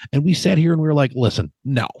year, and we sat here and we were like, listen,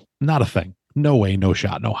 no, not a thing, no way, no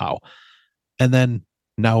shot, no how. And then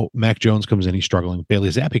now Mac Jones comes in, he's struggling.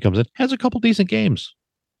 Bailey Zappi comes in, has a couple decent games.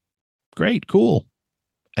 Great, cool.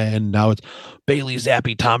 And now it's Bailey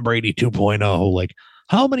Zappi, Tom Brady 2.0. Like,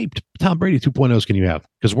 how many Tom Brady 2.0s can you have?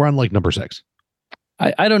 Because we're on like number 6.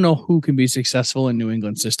 I don't know who can be successful in New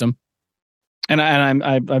England system. And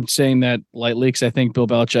I'm saying that lightly because I think Bill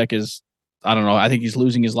Belichick is, I don't know, I think he's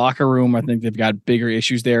losing his locker room. I think they've got bigger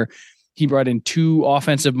issues there. He brought in 2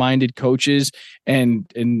 offensive-minded coaches and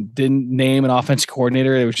didn't name an offensive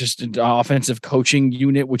coordinator. It was just an offensive coaching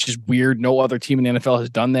unit, which is weird. No other team in the NFL has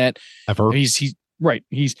done that. Ever. He's right.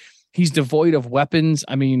 He's devoid of weapons.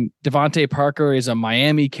 I mean, Devontae Parker is a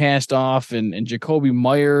Miami cast-off, and Jacoby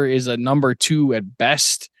Meyer is a number 2 at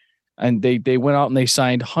best. And they went out and they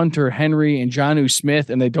signed Hunter Henry and Jonnu Smith,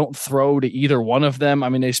 and they don't throw to either one of them. I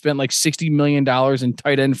mean, they spent like $60 million in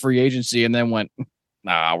tight end free agency and then went,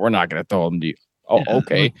 nah, we're not going to throw them to you. Oh, yeah,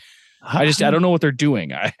 okay. I don't know what they're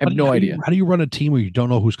doing. I have no idea. How do you run a team where you don't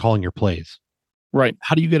know who's calling your plays? Right.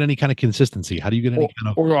 How do you get any kind of consistency? How do you get any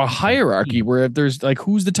kind of or a hierarchy where there's like,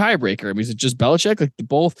 who's the tiebreaker? I mean, is it just Belichick? Like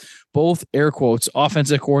both air quotes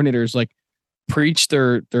offensive coordinators like preach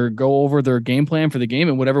their go over their game plan for the game,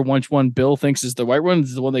 and whatever one Bill thinks is the right one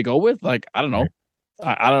is the one they go with. Like, I don't know.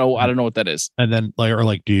 I don't know. I don't know what that is. And then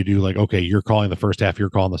do you do like, okay, you're calling the first half, you're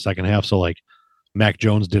calling the second half. So like Mac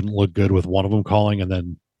Jones didn't look good with one of them calling, and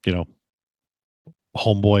then,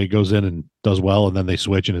 homeboy goes in and does well, and then they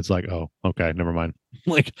switch and it's like, oh, okay, never mind.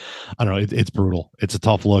 Like, I don't know. It's brutal. It's a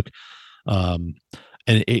tough look.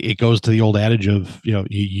 And it goes to the old adage of, you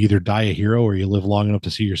either die a hero or you live long enough to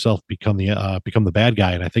see yourself become the bad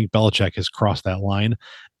guy. And I think Belichick has crossed that line.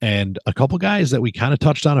 And a couple guys that we kind of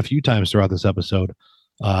touched on a few times throughout this episode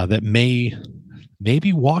that may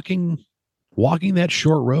be walking that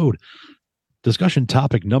short road. Discussion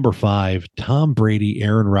topic number 5, Tom Brady,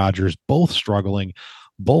 Aaron Rodgers, both struggling,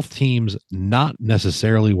 both teams not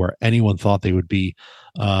necessarily where anyone thought they would be.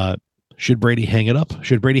 Should Brady hang it up?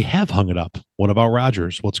 Should Brady have hung it up? What about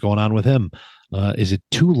Rodgers? What's going on with him? Is it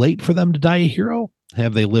too late for them to die a hero?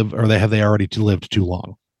 Have they lived, or have they already lived too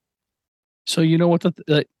long? So you know what?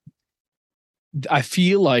 I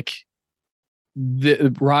feel like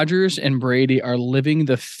the Rodgers and Brady are living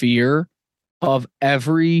the fear of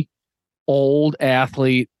every old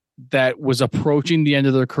athlete that was approaching the end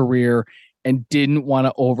of their career and didn't want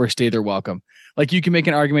to overstay their welcome. Like, you can make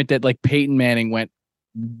an argument that like Peyton Manning went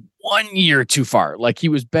 1 year too far. Like, he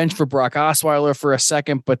was benched for Brock Osweiler for a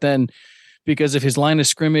second, but then because of his line of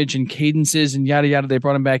scrimmage and cadences and yada yada, they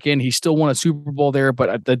brought him back in. He still won a Super Bowl there,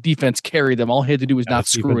 but the defense carried them. All he had to do was not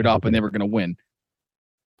screw it up, and they were going to win.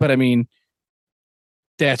 But I mean,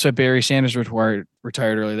 that's why Barry Sanders retired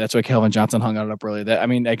early. That's why Calvin Johnson hung out up early. That, I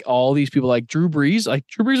mean, like all these people, like Drew Brees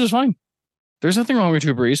was fine. There's nothing wrong with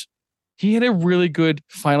Drew Brees. He had a really good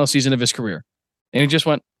final season of his career, and he just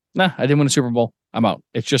went, nah, I didn't win a Super Bowl. I'm out.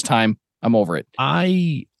 It's just time. I'm over it.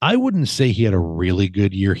 I wouldn't say he had a really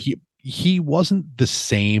good year. He wasn't the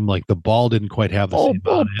same. Like, the ball didn't quite have the same.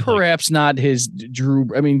 Perhaps not his Drew.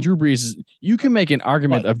 I mean, Drew Brees. You can make an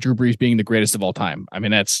argument of Drew Brees being the greatest of all time. I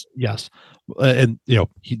mean, that's yes. And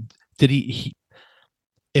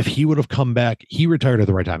if he would have come back, he retired at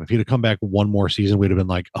the right time. If he'd have come back one more season, we'd have been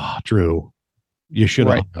like, oh, Drew, you should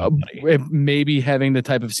have. Right. Maybe having the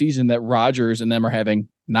type of season that Rodgers and them are having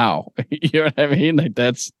now. You know what I mean? Like,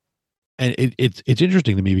 that's. And it's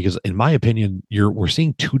interesting to me because, in my opinion, we're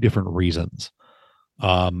seeing two different reasons.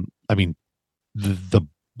 I mean, the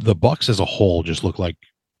Bucs as a whole just look like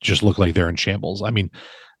they're in shambles. I mean,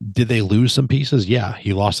 did they lose some pieces? Yeah,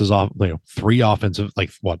 he lost his 3 offensive,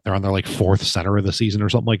 like what, they're on their like 4th center of the season or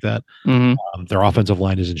something like that. Mm-hmm. Their offensive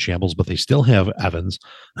line is in shambles, but they still have Evans.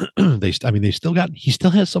 He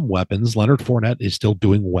still has some weapons. Leonard Fournette is still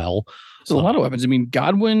doing well. There's a lot of weapons. I mean,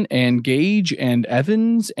 Godwin and Gage and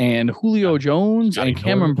Evans and Julio Jones and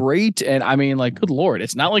Cameron Brate. And I mean, like, good Lord,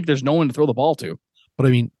 it's not like there's no one to throw the ball to. But I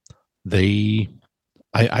mean, they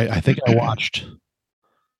I think I watched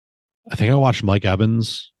Mike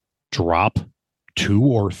Evans drop 2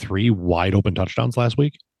 or 3 wide open touchdowns last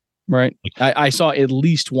week. Right. I saw at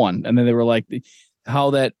least one, and then they were like,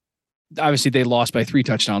 how that obviously they lost by 3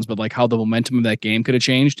 touchdowns, but like how the momentum of that game could have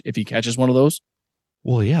changed if he catches one of those.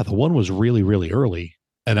 Well, yeah, the one was really, really early.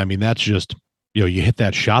 And I mean, that's just, you hit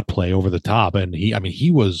that shot play over the top. And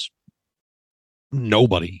he was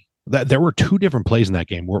nobody. That there were 2 different plays in that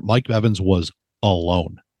game where Mike Evans was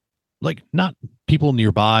alone. Like, not people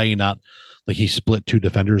nearby, not like he split 2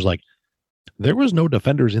 defenders. Like, there was no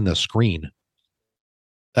defenders in the screen.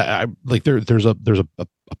 There's a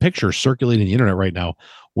picture circulating the internet right now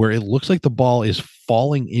where it looks like the ball is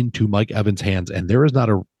falling into Mike Evans' hands, and there is not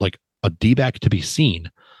a D-back to be seen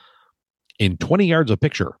in 20 yards of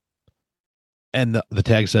picture. And the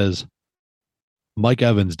tag says Mike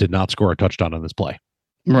Evans did not score a touchdown on this play.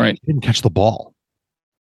 Right. He didn't catch the ball.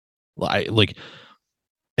 Okay,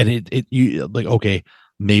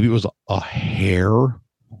 maybe it was a hair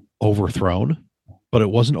overthrown, but it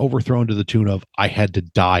wasn't overthrown to the tune of I had to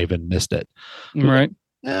dive and missed it. Right.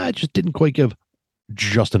 I just didn't quite give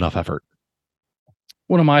just enough effort.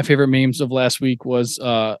 One of my favorite memes of last week was,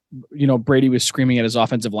 Brady was screaming at his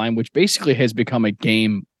offensive line, which basically has become a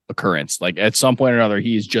game occurrence. Like at some point or another,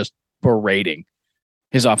 he's just berating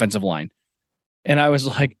his offensive line. And I was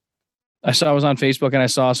like, I was on Facebook and I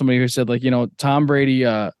saw somebody who said like, Tom Brady,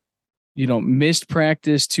 missed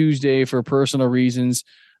practice Tuesday for personal reasons,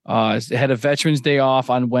 had a Veterans Day off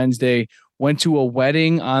on Wednesday, went to a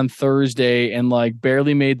wedding on Thursday and like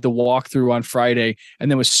barely made the walkthrough on Friday, and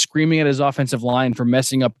then was screaming at his offensive line for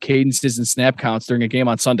messing up cadences and snap counts during a game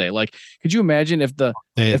on Sunday. Like, could you imagine if the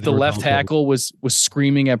left tackle was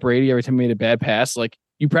screaming at Brady every time he made a bad pass? Like,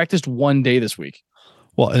 you practiced one day this week.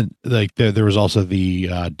 Well, and like there was also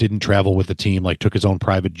the didn't travel with the team, like took his own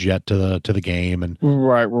private jet to the game, and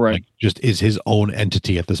right, like, just is his own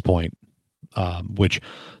entity at this point. Which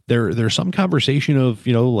there's some conversation of,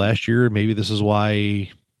 last year, maybe this is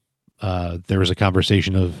why there was a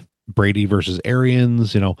conversation of Brady versus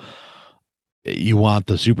Arians. You want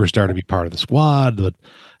the superstar to be part of the squad, but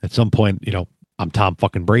at some point, I'm Tom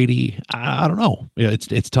fucking Brady. I don't know.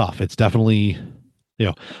 It's tough. It's definitely,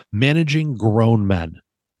 managing grown men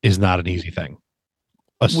is not an easy thing.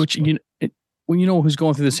 Which, who's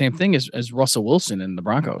going through the same thing as Russell Wilson in the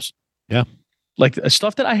Broncos. Yeah. Like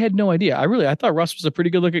stuff that I had no idea. I thought Russ was a pretty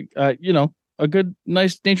good looking, a good,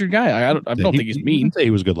 nice natured guy. I don't think he's mean. He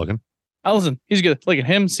was good looking. Listen, he's good. Look at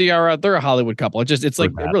him, Ciara. They're a Hollywood couple. It's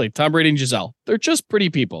like really Tom Brady and Giselle. They're just pretty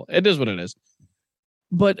people. It is what it is.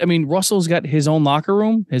 But I mean, Russell's got his own locker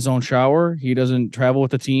room, his own shower. He doesn't travel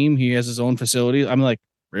with the team. He has his own facility. I'm like,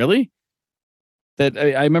 really? That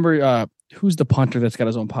I remember. Who's the punter that's got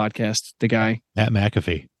his own podcast? The guy, Pat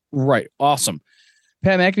McAfee. Right. Awesome.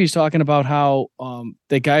 Pat McAfee's talking about how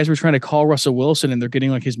the guys were trying to call Russell Wilson and they're getting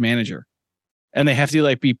like his manager, and they have to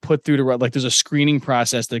like be put through to like there's a screening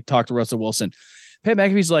process to talk to Russell Wilson. Pat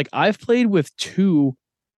McAfee's like, I've played with 2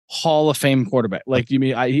 Hall of Fame quarterback. Like, you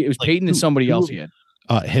mean it was like Peyton and somebody else he had.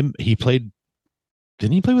 He played.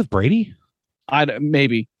 Didn't he play with Brady?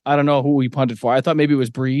 Maybe. I don't know who he punted for. I thought maybe it was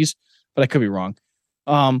Breeze, but I could be wrong.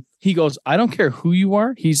 He goes, I don't care who you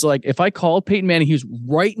are. He's like, if I called Peyton Manning, he was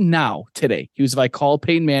right now today. If I called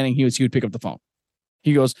Peyton Manning, he would pick up the phone.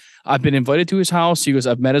 He goes, I've been invited to his house. He goes,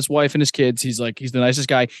 I've met his wife and his kids. He's like, he's the nicest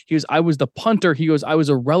guy. He goes, I was the punter. He goes, I was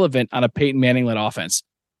irrelevant on a Peyton Manning led offense.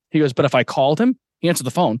 He goes, but if I called him, he answered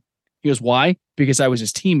the phone. He goes, why? Because I was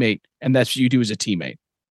his teammate, and that's what you do as a teammate.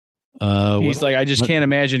 He's like, I just can't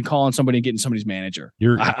imagine calling somebody and getting somebody's manager.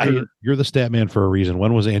 You're the stat man for a reason.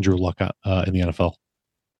 When was Andrew Luck in the NFL?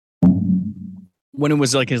 When it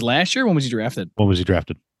was like his last year? When was he drafted? When was he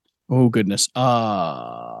drafted? Oh, goodness.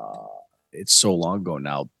 It's so long ago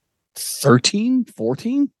now. 13,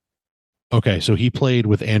 14? Okay, so he played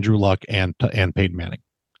with Andrew Luck and Peyton Manning.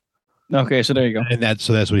 Okay, so there you go. And that's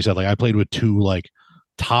what he said. Like, I played with 2 like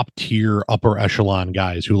top tier upper echelon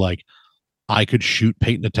guys who like I could shoot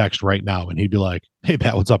Peyton a text right now and he'd be like, hey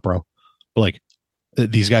Pat, what's up, bro? But like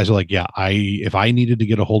these guys are like, yeah, if I needed to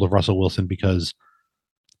get a hold of Russell Wilson because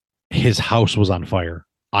his house was on fire,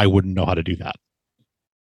 I wouldn't know how to do that.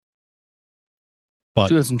 But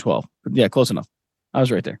 2012. Yeah, close enough. I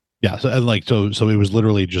was right there. Yeah. So it was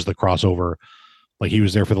literally just the crossover. Like, he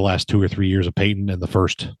was there for the last 2 or 3 years of Peyton and the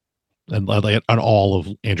first and like on all of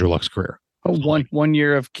Andrew Luck's career. One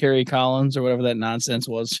year of Kerry Collins or whatever that nonsense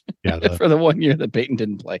was. Yeah. For the 1 year that Peyton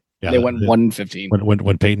didn't play. Yeah, they went 1-15.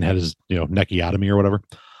 When Peyton had his, neckotomy or whatever.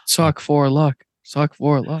 Suck for luck.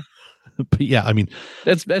 But yeah, I mean,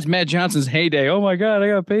 that's Matt Johnson's heyday. Oh my God, I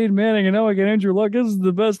got Peyton Manning and now I get Andrew Luck. This is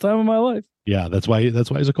the best time of my life. Yeah, that's why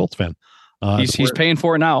he's a Colts fan. He's paying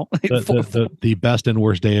for it now. The best and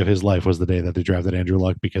worst day of his life was the day that they drafted Andrew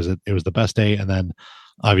Luck, because it was the best day, and then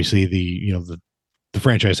obviously the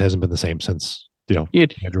franchise hasn't been the same since. He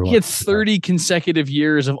had 30 consecutive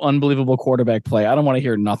years of unbelievable quarterback play. I don't want to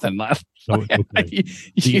hear nothing.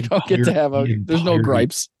 You don't get to have there's no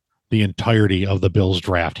gripes. The entirety of the Bills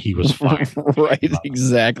draft, he was fine. Right,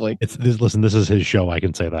 exactly. Listen, this is his show. I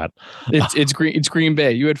can say that. It's Green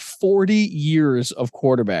Bay. You had 40 years of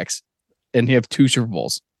quarterbacks, and you have 2 Super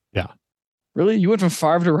Bowls. Yeah. Really? You went from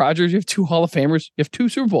Favre to Rodgers. You have 2 Hall of Famers. You have 2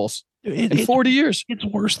 Super Bowls in 40 years. It's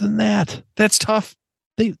worse than that. That's tough.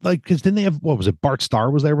 Because didn't they have, what was it? Bart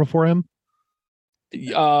Starr was there before him.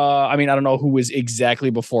 I don't know who was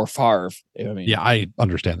exactly before Favre. Yeah, I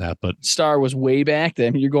understand that, but Starr was way back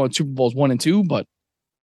then. You're going Super Bowls 1 and 2, but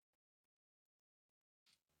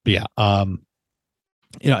yeah,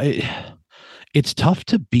 it's tough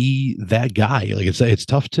to be that guy. Like it's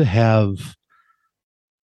tough to have.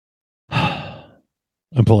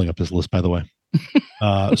 I'm pulling up this list, by the way.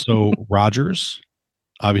 So Rodgers,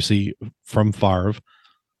 obviously from Favre,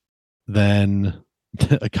 then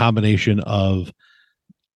a combination of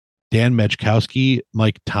Dan Mechkowski,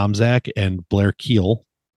 Mike Tomczak, and Blair Keel,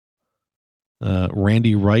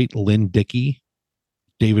 Randy Wright, Lynn Dickey,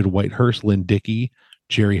 David Whitehurst, Lynn Dickey,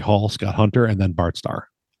 Jerry Hall, Scott Hunter, and then Bart Starr.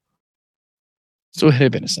 So it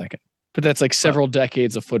had been a second, but that's like several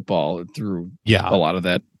decades of football through a lot of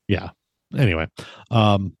that. Yeah. Anyway,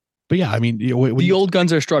 but yeah, the old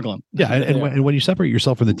guns are struggling. Yeah, and when you separate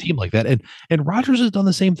yourself from the team like that, and Rodgers has done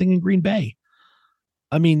the same thing in Green Bay.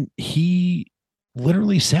 He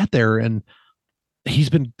literally sat there and he's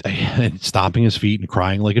been stomping his feet and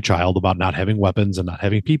crying like a child about not having weapons and not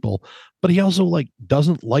having people, but he also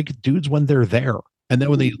doesn't like dudes when they're there, and then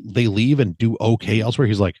when they leave and do okay elsewhere,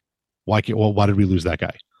 he's like, why did we lose that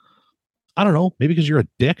guy? I don't know, maybe because you're a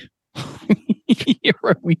dick.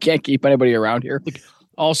 We can't keep anybody around here.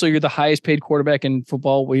 Also, you're the highest paid quarterback in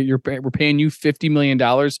football. We're paying you $50 million,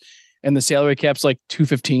 and the salary cap's like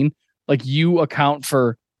 $215. You account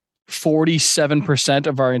for 47%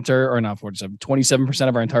 of our entire, or not 47, 27%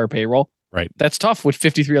 of our entire payroll. Right. That's tough with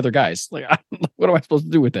 53 other guys. What am I supposed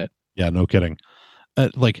to do with that? Yeah, no kidding.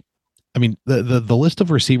 The list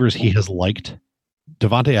of receivers he has liked: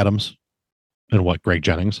 Devontae Adams and Greg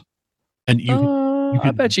Jennings, and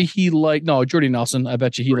I bet you he liked Jordy Nelson. I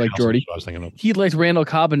bet you he liked Jordy. I was thinking of. He liked Randall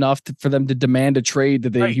Cobb enough for them to demand a trade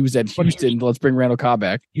that he was at Houston. Let's bring Randall Cobb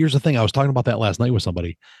back. Here's the thing: I was talking about that last night with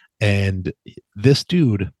somebody, and this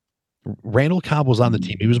dude, Randall Cobb, was on the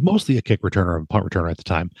team. He was mostly a kick returner and punt returner at the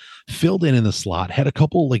time. Filled in the slot, had a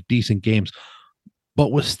couple decent games,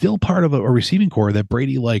 but was still part of a receiving core that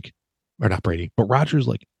but Rodgers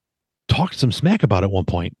talked some smack about at one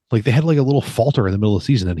point. They had a little falter in the middle of the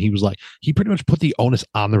season, and he pretty much put the onus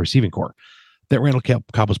on the receiving core that Randall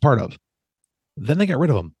Cobb was part of. Then they got rid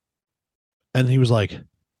of him, and he was like,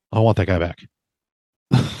 I want that guy back.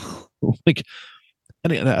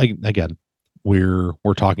 Again, we're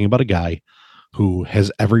talking about a guy who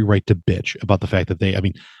has every right to bitch about the fact that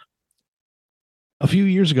a few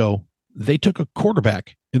years ago, they took a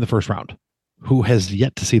quarterback in the first round who has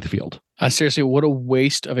yet to see the field. Seriously, what a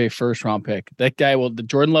waste of a first round pick. That guy the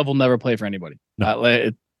Jordan Love will never play for anybody.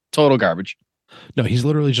 No. Total garbage. No, he's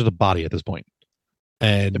literally just a body at this point.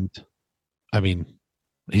 And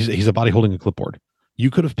he's a body holding a clipboard.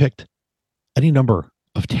 You could have picked any number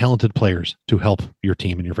of talented players to help your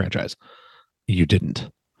team and your franchise. You didn't.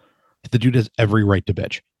 The dude has every right to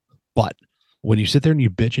bitch. But when you sit there and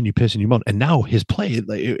you bitch and you piss and you moan, and now his play,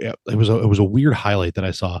 it was a weird highlight that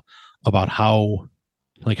I saw about how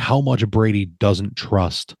much Brady doesn't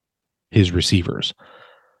trust his receivers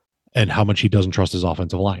and how much he doesn't trust his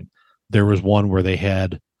offensive line. There was one where they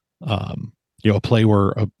had, a play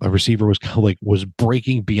where a receiver was was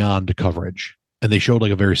breaking beyond coverage, and they showed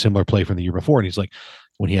a very similar play from the year before. And he's like,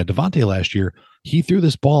 when he had Devontae last year, he threw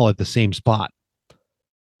this ball at the same spot,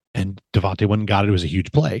 and Devontae went and got it. It was a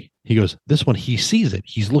huge play. He goes, this one, he sees it.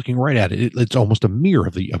 He's looking right at it. It's almost a mirror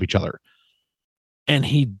of each other. And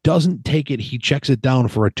he doesn't take it. He checks it down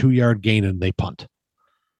for a 2-yard gain, and they punt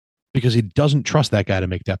because he doesn't trust that guy to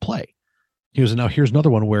make that play. He goes, and now here's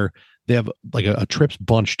another one where they have a trips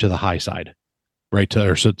bunch to the high side, right?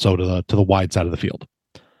 To the wide side of the field.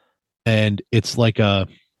 And it's like a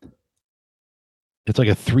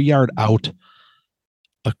 3-yard out,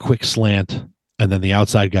 a quick slant, and then the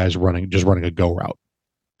outside guy's running a go route.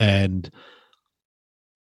 And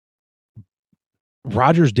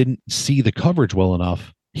Rodgers didn't see the coverage well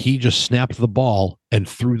enough. He just snapped the ball and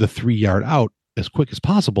threw the 3-yard out as quick as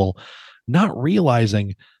possible, not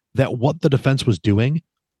realizing that what the defense was doing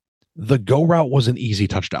The go route was an easy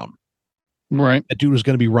touchdown. Right. That dude was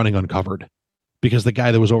going to be running uncovered because the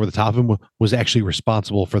guy that was over the top of him was actually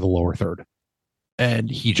responsible for the lower third. And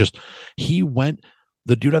he went,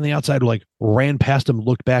 the dude on the outside, like, ran past him,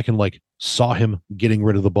 looked back, and like saw him getting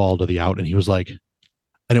rid of the ball to the out. And he was like,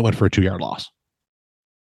 and it went for a 2-yard loss.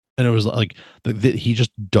 And it was like, he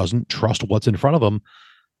just doesn't trust what's in front of him.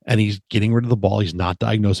 And he's getting rid of the ball. He's not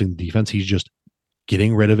diagnosing the defense. He's just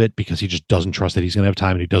getting rid of it because he just doesn't trust that he's going to have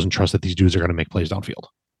time, and he doesn't trust that these dudes are going to make plays downfield.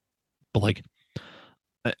 But like,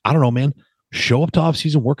 I don't know, man. Show up to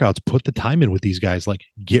off-season workouts, put the time in with these guys, like,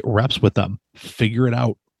 get reps with them, figure it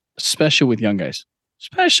out. Especially with young guys.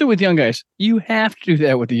 You have to do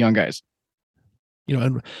that with the young guys. You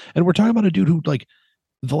know, and we're talking about a dude who, like,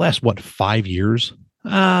 the last, 5 years,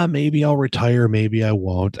 maybe I'll retire, maybe I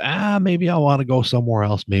won't. Maybe I want to go somewhere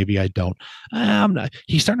else, maybe I don't. I'm not.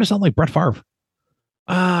 He's starting to sound like Brett Favre.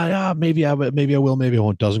 Yeah, maybe I will, maybe I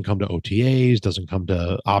won't. Doesn't come to OTAs, doesn't come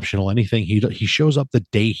to optional anything. He shows up the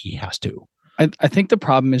day he has to. I think the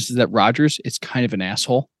problem is that Rodgers is kind of an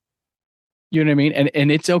asshole. You know what I mean?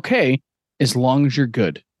 And it's okay as long as you're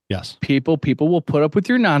good. Yes. People will put up with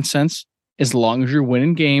your nonsense as long as you're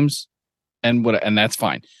winning games, and that's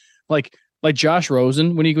fine. Like Josh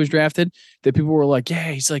Rosen, when he was drafted, that people were like,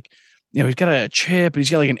 yeah, he's like, you know, he's got a chip,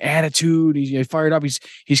 he's got like an attitude, he's fired up,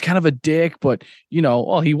 he's kind of a dick, but you know,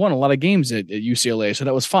 well, he won a lot of games at UCLA, so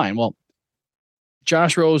that was fine. Well,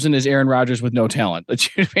 Josh Rosen is Aaron Rodgers with no talent.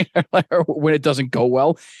 When it doesn't go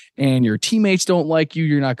well and your teammates don't like you,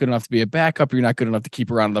 you're not good enough to be a backup, you're not good enough to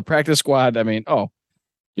keep around the practice squad. I mean,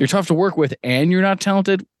 you're tough to work with and you're not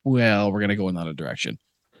talented. Well, we're going to go in another direction.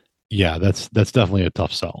 Yeah, that's definitely a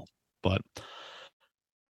tough sell. But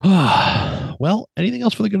well, anything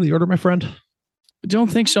else for the good of the order, my friend? I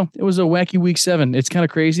don't think so. It was a wacky week 7. It's kind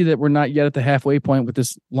of crazy that we're not yet at the halfway point with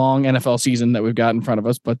this long NFL season that we've got in front of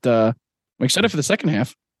us, but I'm excited for the second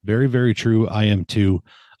half. Very, very true. I am too.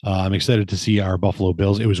 I'm excited to see our Buffalo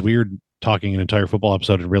Bills. It was weird talking an entire football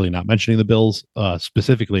episode and really not mentioning the Bills.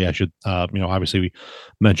 Specifically, I should, obviously we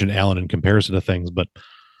mentioned Allen in comparison to things, but,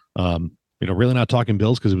 really not talking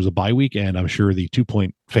Bills because it was a bye week, and I'm sure the 2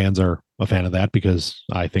 Point fans are a fan of that because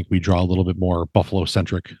I think we draw a little bit more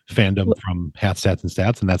Buffalo-centric fandom from Tats, and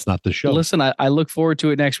Stats, and that's not the show. Listen, I look forward to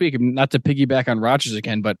it next week. Not to piggyback on Rodgers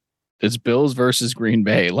again, but it's Bills versus Green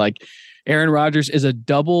Bay. Like, Aaron Rodgers is a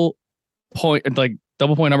double point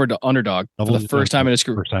number to underdog for the first time in his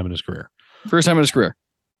career. First time in his career.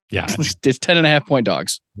 Yeah. It's 10.5 point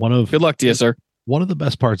dogs. Good luck to you, sir. One of the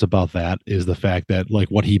best parts about that is the fact that, like,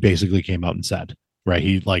 what he basically came out and said, right?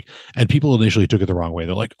 He and people initially took it the wrong way.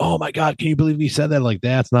 They're like, oh my God, can you believe he said that? Like,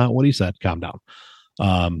 that's not what he said. Calm down.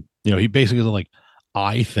 He basically was like,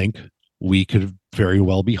 I think we could very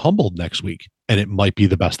well be humbled next week, and it might be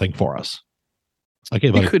the best thing for us. Okay,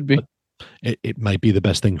 but it could be. It might be the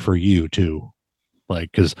best thing for you too.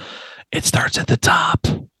 Like, because it starts at the top.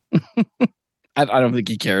 I don't think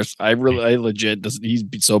he cares. I legit doesn't. He's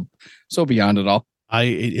so beyond it all.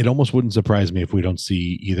 It almost wouldn't surprise me if we don't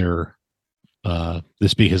see either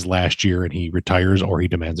this be his last year and he retires, or he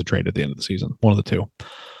demands a trade at the end of the season. One of the two.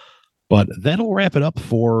 But that'll wrap it up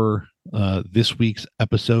for this week's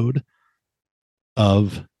episode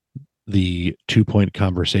of the 2 Point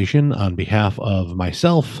Conversation. On behalf of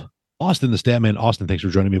myself, Austin the Statman. Austin, thanks for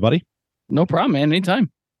joining me, buddy. No problem, man. Anytime.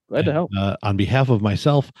 Glad to help. On behalf of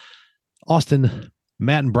myself, Austin,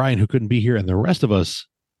 Matt, and Brian, who couldn't be here, and the rest of us,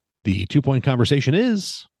 the 2 Point Conversation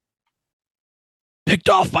is picked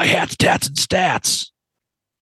off by Tats, and Stats.